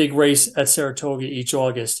big race at Saratoga each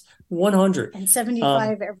August. 100 and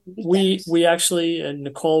 75 every weekend. We actually, and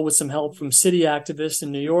Nicole with some help from city activists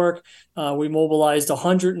in New York, we mobilized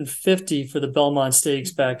 150 for the Belmont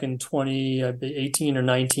Stakes back in 2018 or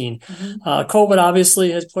 19. COVID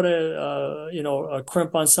obviously has put a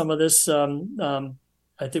crimp on some of this.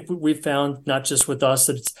 I think we've found, not just with us,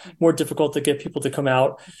 that it's more difficult to get people to come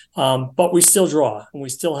out, but we still draw, and we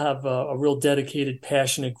still have a real dedicated,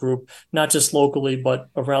 passionate group, not just locally, but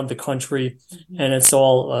around the country. And it's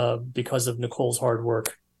all because of Nicole's hard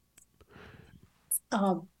work.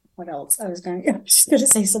 What else? I was going to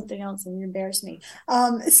say something else and you embarrassed me.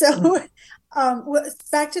 Back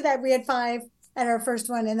to that, we had 5 at our first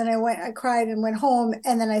one, and then I cried and went home,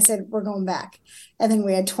 and then I said, we're going back. And then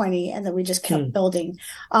we had 20, and then we just kept building.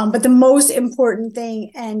 But the most important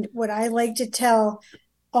thing, and what I like to tell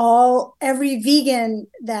every vegan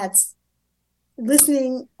that's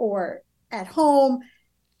listening or at home,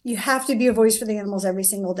 you have to be a voice for the animals every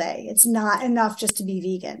single day. It's not enough just to be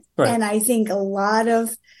vegan. Right. And I think a lot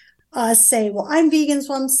of us say, well, I'm vegan,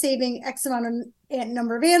 so I'm saving X amount of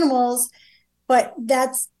number of animals, but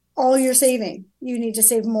that's all you're saving. You need to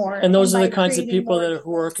save more. And those are the kinds of people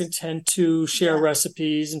who are content to share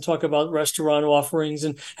recipes and talk about restaurant offerings,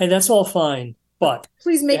 and hey, that's all fine. But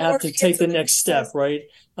please make you have to take the next step, right?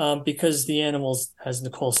 Because the animals, as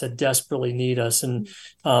Nicole said, desperately need us, and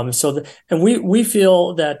we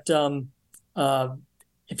feel that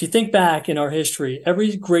if you think back in our history,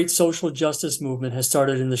 every great social justice movement has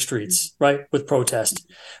started in the streets, right? With protest,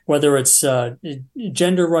 whether it's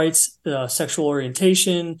gender rights, sexual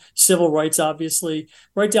orientation, civil rights, obviously,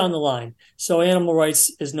 right down the line. So animal rights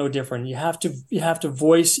is no different. You have to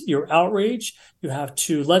voice your outrage. You have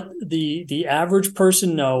to let the average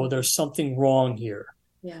person know there's something wrong here.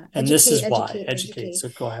 Yeah. And this is why. Educate. So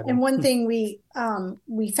go ahead. And one thing we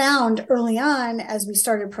found early on as we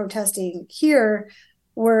started protesting here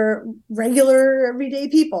were regular everyday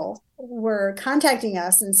people were contacting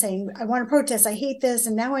us and saying, I want to protest. I hate this.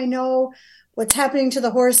 And now I know what's happening to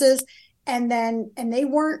the horses. And they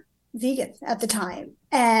weren't vegan at the time.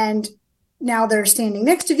 And now they're standing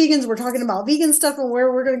next to vegans. We're talking about vegan stuff and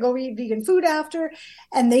where we're going to go eat vegan food after.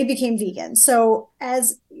 And they became vegan. So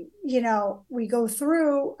as we go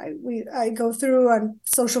through, I go through on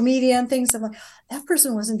social media and things. I'm like, that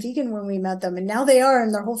person wasn't vegan when we met them, and now they are,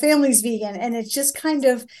 and their whole family's vegan. And it's just kind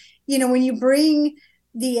of, when you bring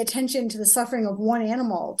the attention to the suffering of one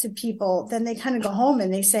animal to people, then they kind of go home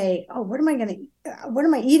and they say, oh, what am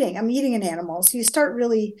I eating? I'm eating an animal. So you start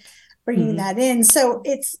really bringing that in. So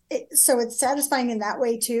it's satisfying in that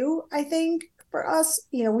way too, I think, for us.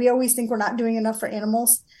 We always think we're not doing enough for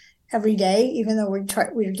animals every day, even though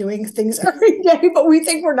we're doing things every day, but we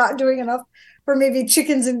think we're not doing enough for maybe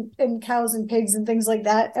chickens and cows and pigs and things like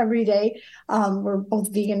that every day. We're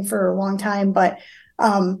both vegan for a long time, but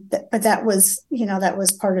that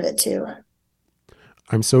was part of it too.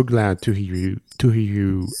 I'm so glad to hear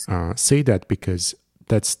you say that, because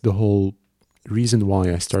that's the whole reason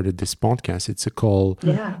why I started this podcast. It's a call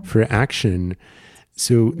for action.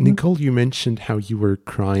 So Nicole, you mentioned how you were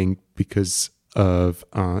crying because of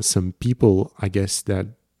some people, I guess, that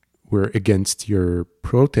were against your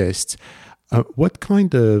protests. What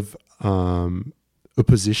kind of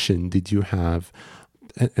opposition did you have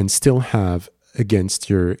and still have against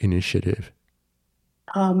your initiative?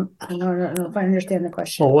 I don't know if I understand the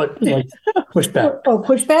question. Well, what, like pushback?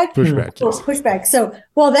 Pushback? Pushback, yes. Pushback. So,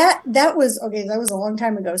 that was, okay, that was a long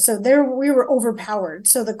time ago. So we were overpowered.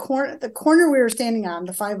 So the corner we were standing on,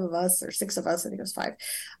 the 5 of us or 6 of us, I think it was 5,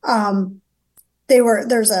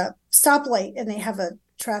 there's a stoplight and they have a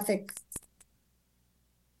traffic,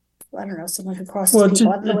 I don't know, someone who crosses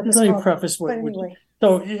people. I don't know what let me preface but anyway.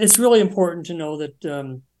 So it's really important to know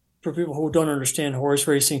that for people who don't understand horse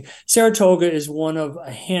racing, Saratoga is one of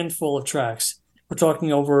a handful of tracks. We're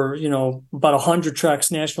talking over, about 100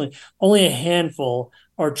 tracks nationally. Only a handful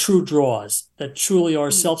are true draws that truly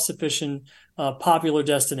are self-sufficient, popular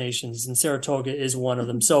destinations, and Saratoga is one of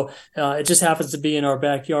them. So it just happens to be in our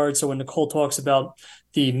backyard. So when Nicole talks about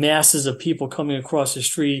the masses of people coming across the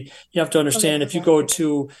street, you have to understand if you go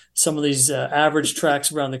to some of these average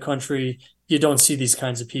tracks around the country, you don't see these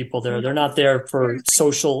kinds of people there. They're not there for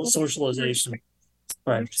socialization.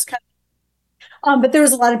 Right. But there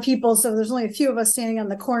was a lot of people, so there's only a few of us standing on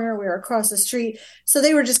the corner. We were across the street, so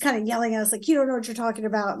they were just kind of yelling at us like, "You don't know what you're talking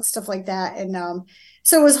about," and stuff like that. And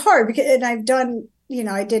so it was hard because, and I've done,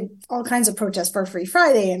 I did all kinds of protests for Free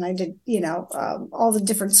Friday, and I did, all the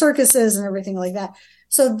different circuses and everything like that.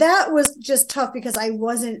 So that was just tough because I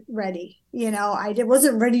wasn't ready. I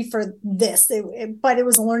wasn't ready for this, but it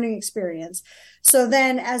was a learning experience. So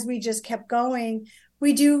then, as we just kept going.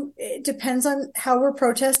 It depends on how we're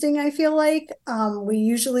protesting, I feel like. We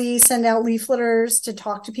usually send out leafleters to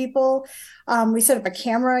talk to people. We set up a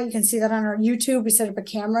camera. You can see that on our YouTube. We set up a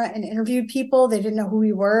camera and interviewed people. They didn't know who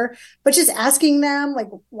we were, but just asking them like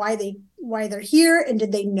why they're here, and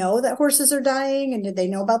did they know that horses are dying, and did they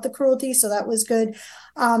know about the cruelty? So that was good.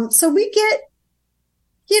 So we get,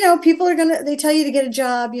 people they tell you to get a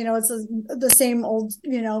job, it's the same old,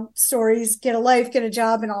 stories, get a life, get a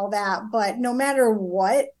job and all that. But no matter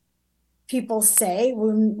what people say,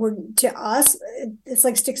 to us, it's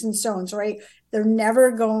like sticks and stones, right? We're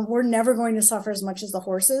never going to suffer as much as the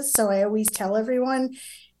horses. So I always tell everyone,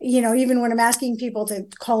 even when I'm asking people to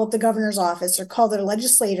call up the governor's office or call their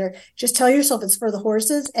legislator, just tell yourself it's for the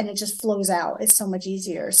horses, and it just flows out. It's so much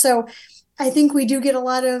easier. So I think we do get a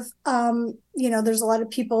lot of, there's a lot of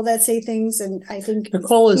people that say things, and I think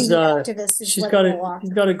Nicole is she's got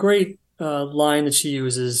a great line that she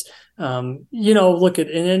uses. Look, in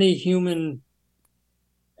any human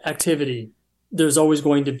activity, there's always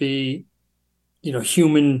going to be,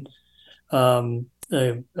 human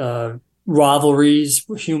rivalries,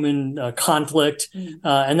 human conflict,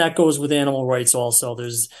 and that goes with animal rights also.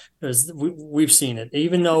 We've seen it.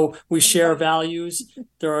 Even though we share values,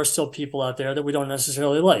 there are still people out there that we don't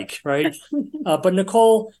necessarily like, right? But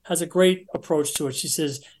Nicole has a great approach to it. She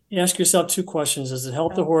says, you ask yourself two questions. Does it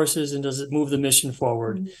help the horses, and does it move the mission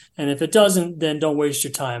forward? And if it doesn't, then don't waste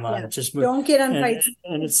your time on it. Just move. Don't get on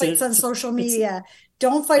fights on social media.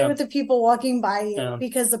 Don't fight with the people walking by you,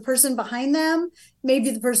 because the person behind them may be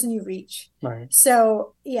the person you reach. Right.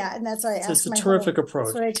 So and that's why I ask. It's a terrific approach.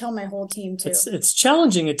 That's what I tell my whole team too. It's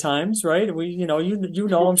challenging at times, right? We,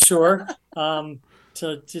 I'm sure,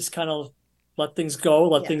 to just kind of let things go,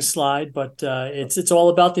 let things slide. But it's all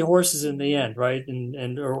about the horses in the end, right?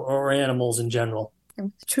 Or animals in general.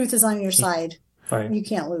 And the truth is on your side. Right. You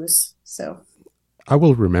can't lose. So. I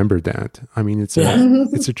will remember that. I mean, it's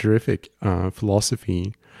a terrific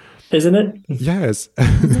philosophy, isn't it? Yes.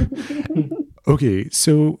 Okay,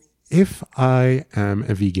 so if I am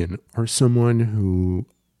a vegan or someone who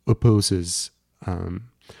opposes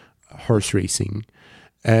horse racing,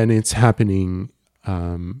 and it's happening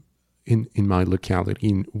in my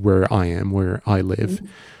locality, where I live,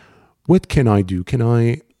 what can I do? Can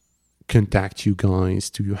I contact you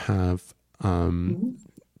guys? Do you have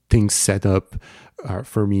things set up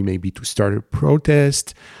for me, maybe to start a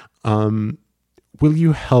protest? Will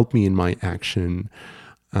you help me in my action?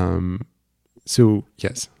 So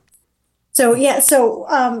yes. So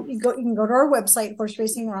you can go to our website,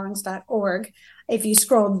 horseracingbronx.org. If you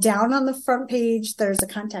scroll down on the front page, there's a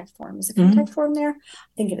contact form. Is a contact form there?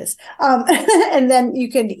 I think it is. And then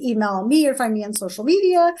you can email me or find me on social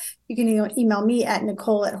media. You can email me at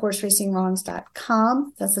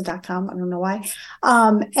nicole@horseracingbronx.com. That's the .com. I don't know why.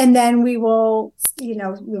 And then we will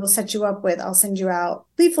set you up I'll send you out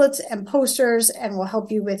leaflets and posters, and we'll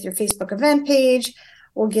help you with your Facebook event page.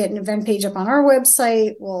 We'll get an event page up on our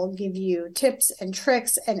website. We'll give you tips and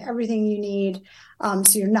tricks and everything you need,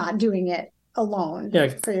 so you're not doing it alone.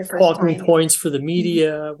 For your first talking time. Points for the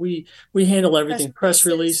media. We handle everything. Press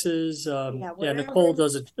releases. Nicole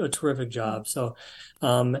does a terrific job. So,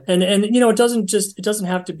 and it doesn't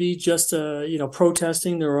have to be just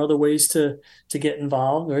protesting. There are other ways to get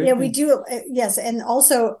involved. Right? Yeah, we do. Yes, and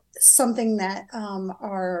also something that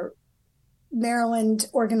our Maryland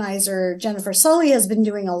organizer Jennifer Sully has been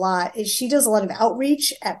doing a lot is she does a lot of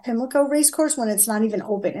outreach at Pimlico Racecourse when it's not even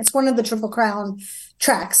open. It's one of the Triple Crown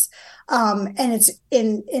tracks, and it's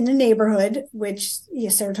in a neighborhood, which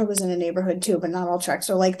Saratoga's in a neighborhood too, but not all tracks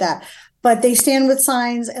are like that. but they stand with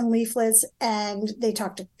signs and leaflets, and they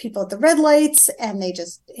talk to people at the red lights, and they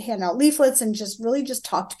just hand out leaflets and just really just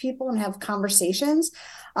talk to people and have conversations.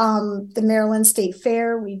 The Maryland State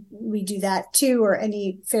Fair, we do that too, or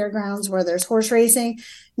any fairgrounds where there's horse racing.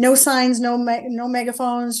 No signs, no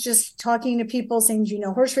megaphones, just talking to people, saying,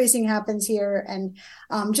 horse racing happens here, and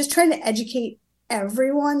just trying to educate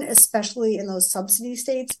everyone, especially in those subsidy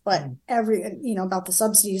states, but about the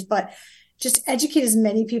subsidies, but just educate as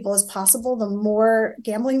many people as possible. The more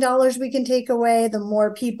gambling dollars we can take away, the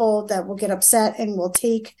more people that will get upset and will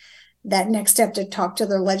take that next step to talk to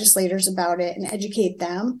their legislators about it and educate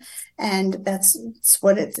them. And that's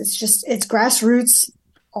what it's just, it's grassroots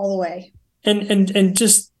all the way. And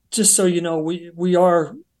just so you know, we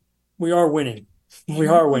are winning. We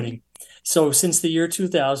are winning. So since the year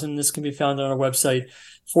 2000, this can be found on our website,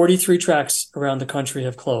 43 tracks around the country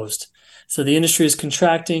have closed. So the industry is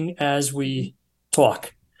contracting as we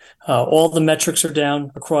talk. All the metrics are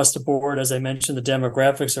down across the board. As I mentioned, the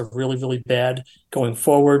demographics are really, really bad going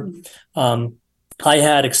forward. I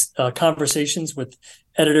had conversations with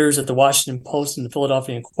editors at the Washington Post and the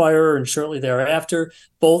Philadelphia Inquirer, and shortly thereafter,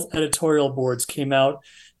 both editorial boards came out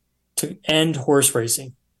to end horse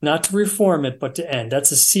racing. Not to reform it, but to end.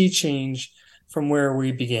 That's a sea change from where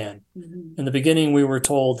we began. In the beginning, we were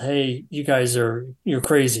told, hey, you guys you're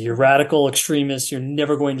crazy. You're radical extremists. You're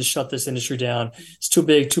never going to shut this industry down. It's too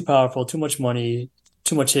big, too powerful, too much money,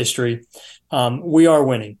 too much history. We are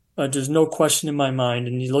winning. There's no question in my mind.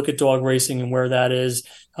 And you look at dog racing and where that is,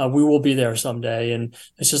 we will be there someday. And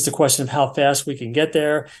it's just a question of how fast we can get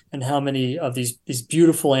there and how many of these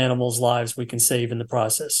beautiful animals' lives we can save in the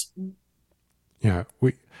process. Yeah,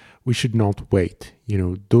 we should not wait.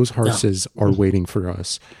 Those horses are waiting for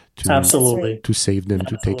us to save them,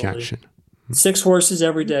 to take action. 6 horses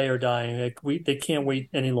every day are dying. They can't wait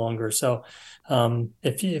any longer. So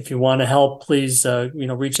if you want to help, please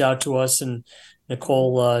reach out to us. And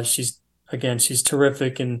Nicole, she's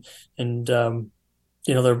terrific, and there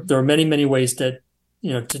are many ways that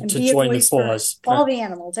to join the cause. All the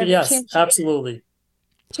animals. Yes, absolutely.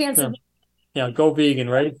 Go vegan,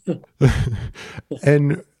 right?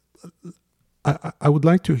 And I would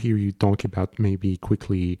like to hear you talk about maybe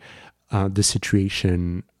quickly the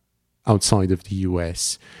situation outside of the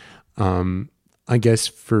US. I guess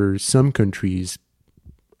for some countries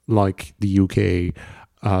like the UK,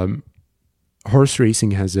 horse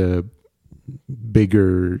racing has a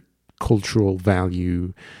bigger cultural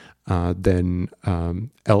value than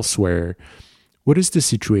elsewhere. What is the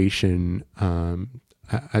situation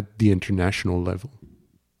at the international level?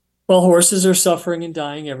 Well, horses are suffering and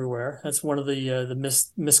dying everywhere. That's one of the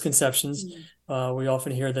misconceptions. We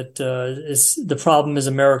often hear that the problem is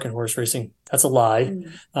American horse racing. That's a lie.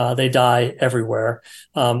 They die everywhere.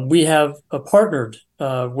 We have partnered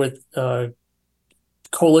with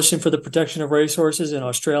Coalition for the Protection of Racehorses in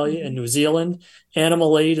Australia and New Zealand,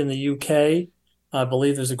 Animal Aid in the UK. I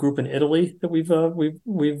believe there's a group in Italy that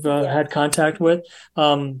we've had contact with.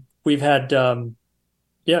 We've had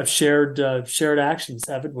shared actions,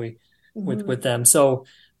 haven't we, with them? So,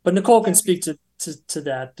 but Nicole can speak to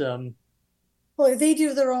that. Well, they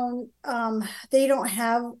do their own. They don't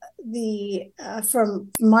have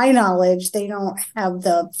from my knowledge, they don't have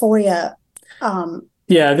the FOIA.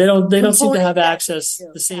 They don't seem to have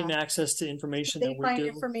the same access to information that we do. They find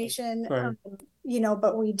information, right.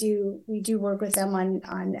 But we do work with them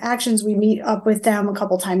on actions. We meet up with them a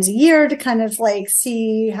couple times a year to kind of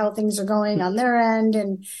see how things are going on their end,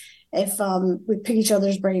 and if we pick each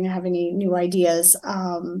other's brain and have any new ideas.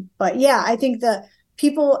 But yeah, I think the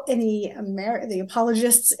people in the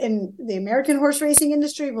apologists in the American horse racing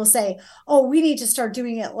industry will say, oh, we need to start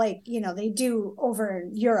doing it like, they do over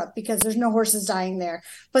in Europe because there's no horses dying there,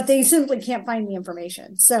 but they simply can't find the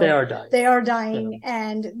information. So they are dying. Yeah.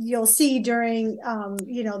 And you'll see during,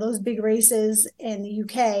 those big races in the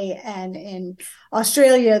UK and in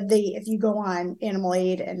Australia, if you go on Animal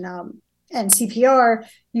Aid and CPR,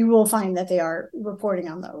 you will find that they are reporting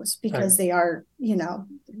on those because they are,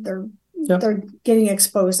 they're getting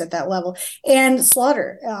exposed at that level. And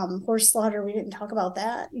slaughter, horse slaughter, we didn't talk about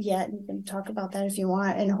that yet. You can talk about that if you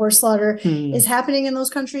want. And horse slaughter is happening in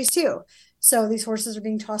those countries too. So these horses are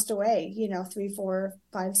being tossed away. 3, 4,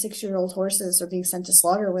 5, 6-year-old horses are being sent to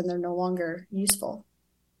slaughter when they're no longer useful.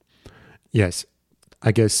 Yes,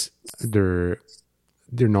 I guess they're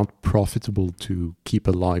not profitable to keep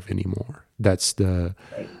alive anymore. That's the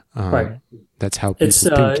right. That's how people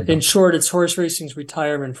think about it. In short, it's horse racing's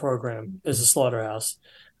retirement program is a slaughterhouse.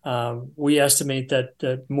 We estimate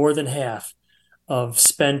that more than half of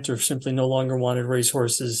spent or simply no longer wanted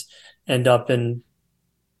racehorses end up in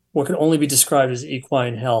what can only be described as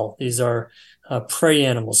equine hell. These are prey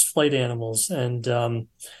animals, flight animals, and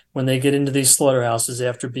when they get into these slaughterhouses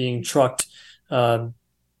after being trucked,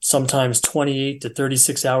 sometimes 28 to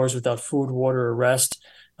 36 hours without food, water, or rest.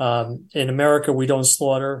 In America, we don't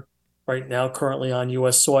slaughter right now currently on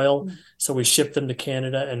U.S. soil, so we ship them to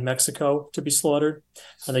Canada and Mexico to be slaughtered.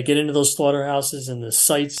 And they get into those slaughterhouses, and the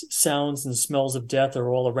sights, sounds, and smells of death are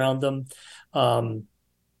all around them. Of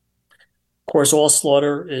course, all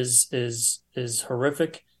slaughter is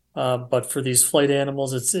horrific, but for these flight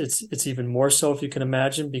animals, it's even more so, if you can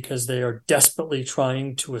imagine, because they are desperately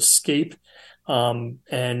trying to escape,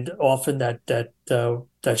 and often that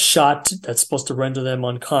shot that's supposed to render them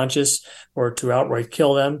unconscious or to outright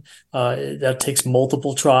kill them, that takes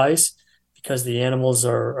multiple tries because the animals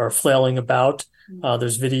are flailing about.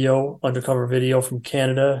 There's undercover video from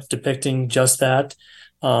Canada depicting just that.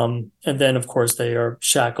 And then, of course, they are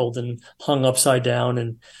shackled and hung upside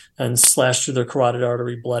down and slashed through their carotid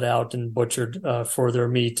artery, bled out, and butchered for their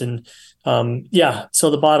meat. And so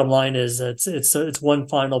the bottom line is it's one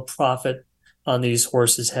final profit on these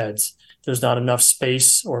horses' heads. There's not enough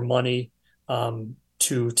space or money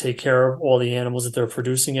to take care of all the animals that they're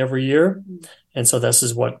producing every year. And so this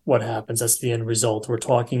is what happens. That's the end result. We're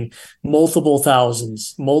talking multiple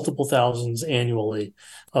thousands annually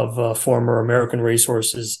of former American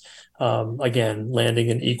racehorses, again, landing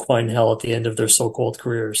in equine hell at the end of their so-called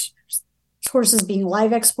careers. Horses being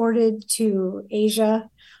live exported to Asia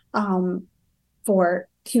for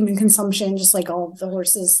human consumption, just like all of the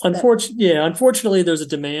horses. Unfortunately, there's a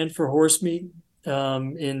demand for horse meat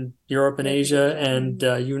in Europe and Asia, and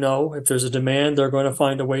if there's a demand, they're going to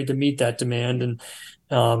find a way to meet that demand. And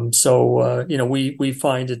we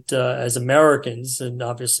find it as Americans, and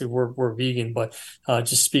obviously we're vegan, but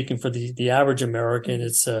just speaking for the average American,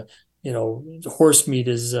 it's horse meat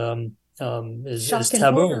is taboo,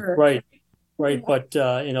 right? Right, but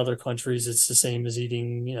in other countries, it's the same as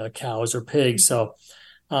eating cows or pigs. So,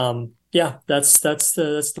 that's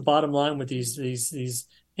the bottom line with these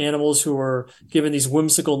animals who are given these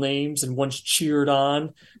whimsical names and once cheered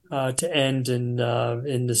on to end in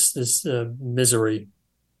this misery.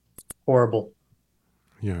 Horrible.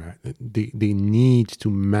 Yeah, they need to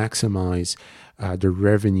maximize the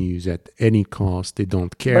revenues at any cost. They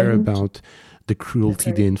don't care about the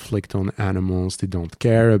cruelty they inflict on animals. They don't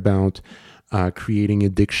care about creating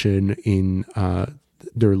addiction in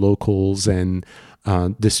their locals and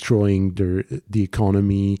destroying the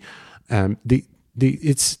economy. There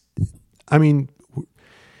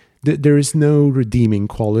is no redeeming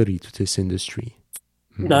quality to this industry.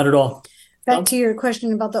 Not at all. Back to your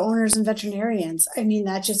question about the owners and veterinarians. I mean,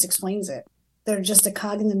 that just explains it. They're just a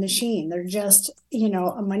cog in the machine. They're just, a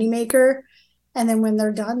moneymaker. And then when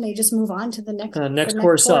they're done, they just move on to the next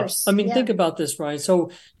course up. I mean, think about this, Ryan. So,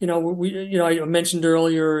 I mentioned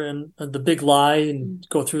earlier and the big lie, and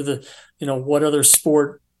go through what other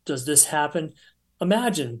sport does this happen?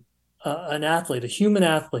 Imagine an athlete, a human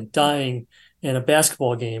athlete, dying in a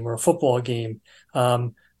basketball game or a football game.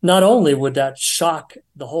 Not only would that shock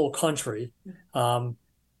the whole country, but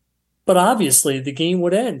obviously the game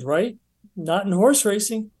would end, right? Not in horse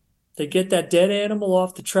racing. They get that dead animal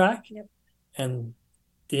off the track. Yep. And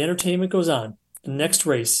the entertainment goes on. The next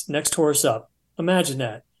race, next horse up. Imagine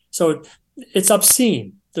that. So it's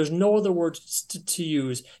obscene. There's no other words to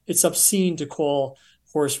use. It's obscene to call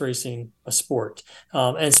horse racing a sport.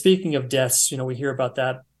 And speaking of deaths, we hear about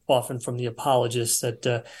that often from the apologists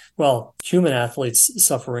that, human athletes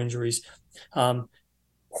suffer injuries.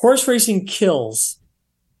 Horse racing kills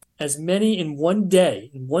as many in one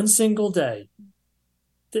single day,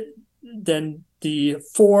 than the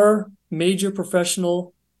 4 major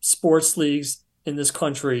professional sports leagues in this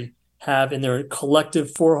country have in their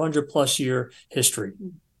collective 400 plus year history.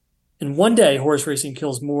 In one day, horse racing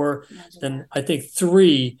kills more than, I think,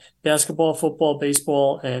 3 basketball, football,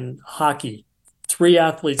 baseball, and hockey. 3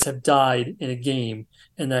 athletes have died in a game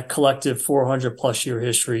in that collective 400 plus year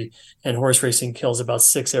history, and horse racing kills about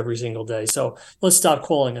 6 every single day. So let's stop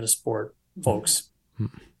calling it a sport, folks.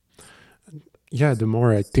 Yeah, the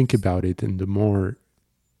more I think about it, and the more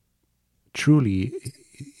truly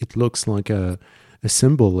it looks like a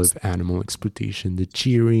symbol of animal exploitation. The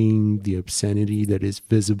cheering, the obscenity that is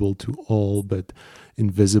visible to all but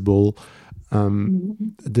invisible,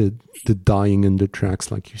 the dying in the tracks,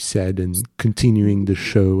 like you said, and continuing the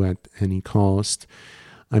show at any cost.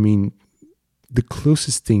 I mean, the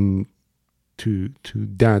closest thing to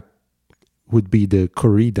that would be the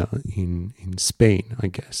corrida in Spain, I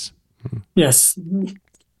guess. Yes.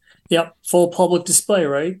 Yep. Full public display,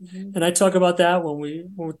 right? And I talk about that when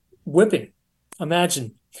we're whipping.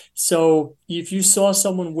 Imagine So if you saw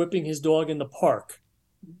someone whipping his dog in the park,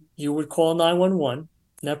 you would call 911,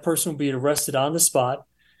 and that person would be arrested on the spot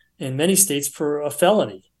in many states for a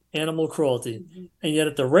felony, animal cruelty. And yet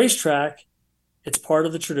at the racetrack, it's part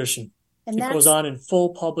of the tradition. And it goes on in full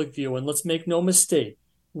public view. And let's make no mistake,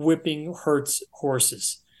 whipping hurts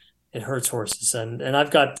horses. It hurts horses. And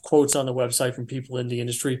I've got quotes on the website from people in the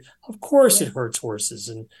industry. Of course it hurts horses.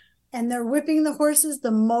 And they're whipping the horses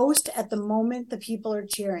the most at the moment the people are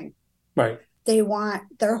cheering. Right. They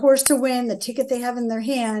want their horse to win, the ticket they have in their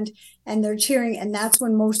hand, and they're cheering. And that's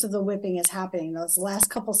when most of the whipping is happening, those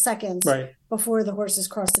last couple seconds before the horses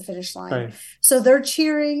cross the finish line. Right. So they're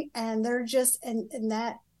cheering, and they're just, and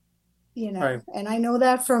that, and I know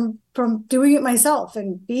that from doing it myself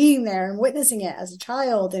and being there and witnessing it as a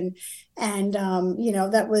child. And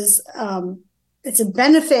that was, it's a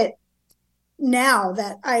benefit now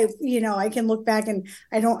that I can look back, and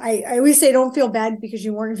I always say, don't feel bad because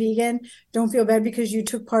you weren't vegan. Don't feel bad because you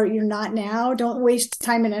took part. You're not now. Don't waste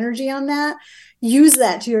time and energy on that. Use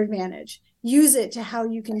that to your advantage. Use it to how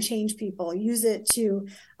you can change people. Use it to,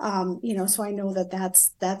 so I know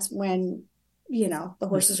that's when, the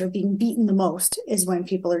horses are being beaten the most, is when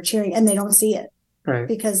people are cheering and they don't see it. Right.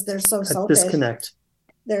 Because they're so selfish. Disconnect.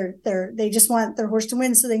 They just want their horse to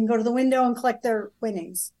win so they can go to the window and collect their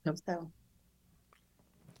winnings. Yep. So.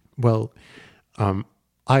 Well,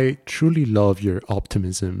 I truly love your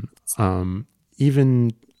optimism,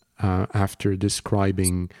 even after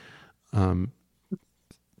describing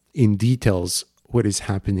in details what is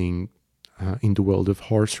happening in the world of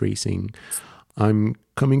horse racing. I'm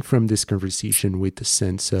coming from this conversation with the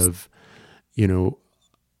sense of,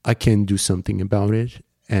 I can do something about it,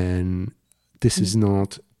 and this is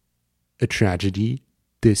not a tragedy.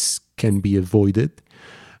 This can be avoided.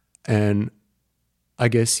 And I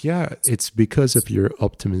guess, it's because of your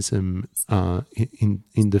optimism in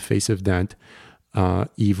the face of that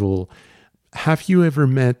evil. Have you ever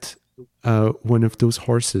met one of those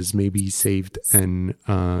horses maybe saved and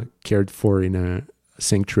cared for in a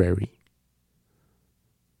sanctuary?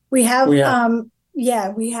 We have, we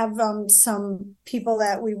have some people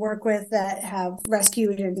that we work with that have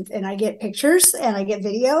rescued, and I get pictures and I get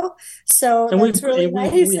video. So that's really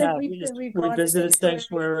nice. We visited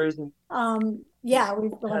sanctuaries. We've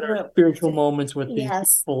had our spiritual moments with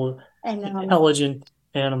these people, and intelligent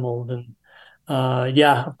animals, and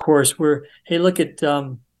of course we're in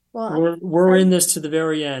this to the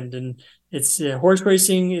very end, and it's horse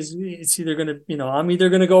racing it's either going to I'm either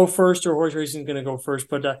going to go first or horse racing is going to go first,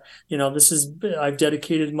 but I've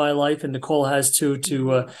dedicated my life, and Nicole has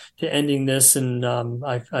to ending this, and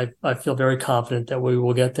I feel very confident that we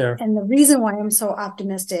will get there. And the reason why I'm so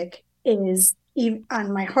optimistic is even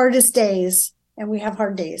on my hardest days. And we have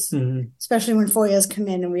hard days, especially when FOIAs come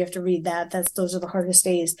in and we have to read that. Those are the hardest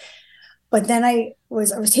days. But then I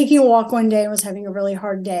was taking a walk one day and was having a really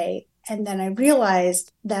hard day. And then I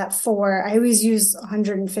realized that I always use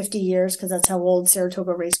 150 years because that's how old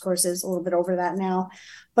Saratoga Racecourse is, a little bit over that now.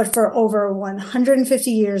 But for over 150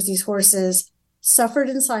 years, these horses suffered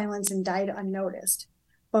in silence and died unnoticed.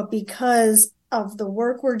 But because of the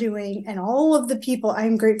work we're doing and all of the people,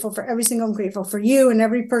 I'm grateful for I'm grateful for you and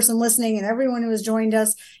every person listening and everyone who has joined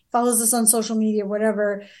us, follows us on social media,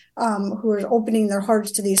 whatever, who are opening their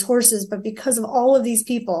hearts to these horses. But because of all of these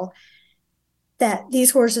people, that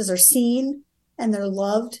these horses are seen and they're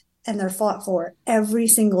loved and they're fought for every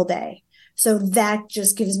single day. So that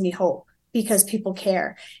just gives me hope because people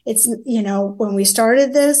care. It's, when we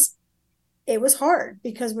started this, it was hard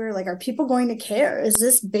because we were like, are people going to care? Is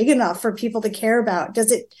this big enough for people to care about?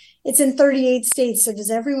 It's in 38 states. So does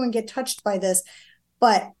everyone get touched by this?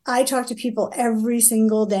 But I talk to people every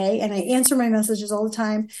single day and I answer my messages all the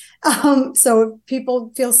time. So if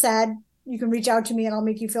people feel sad, you can reach out to me and I'll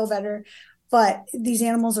make you feel better. But these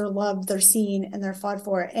animals are loved, they're seen, and they're fought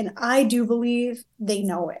for. And I do believe they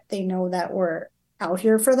know it. They know that we're out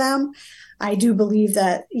here for them. I do believe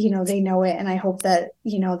that, they know it. And I hope that,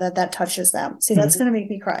 that touches them. See, that's going to make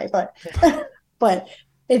me cry, but I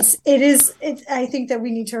think that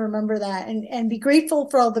we need to remember that and be grateful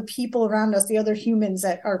for all the people around us, the other humans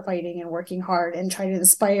that are fighting and working hard and trying to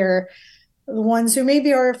inspire the ones who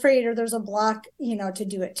maybe are afraid or there's a block, to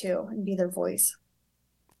do it too and be their voice.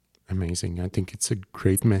 Amazing. I think it's a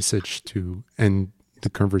great message to end the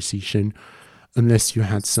conversation, unless you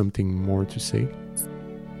had something more to say.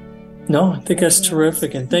 No, I think that's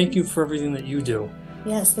terrific. And thank you for everything that you do.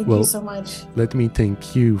 Yes, thank you so much. Let me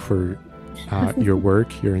thank you for your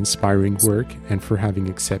work, your inspiring work, and for having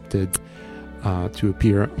accepted to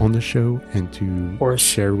appear on the show and to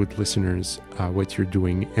share with listeners what you're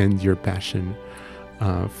doing and your passion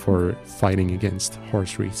for fighting against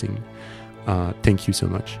horse racing. Thank you so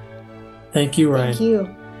much. Thank you, Ryan. Thank you.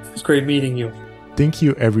 It was great meeting you. Thank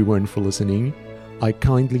you everyone for listening. I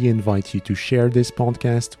kindly invite you to share this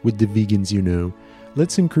podcast with the vegans you know.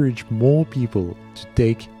 Let's encourage more people to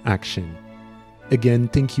take action. Again,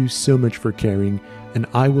 thank you so much for caring, and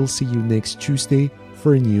I will see you next Tuesday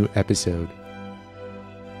for a new episode.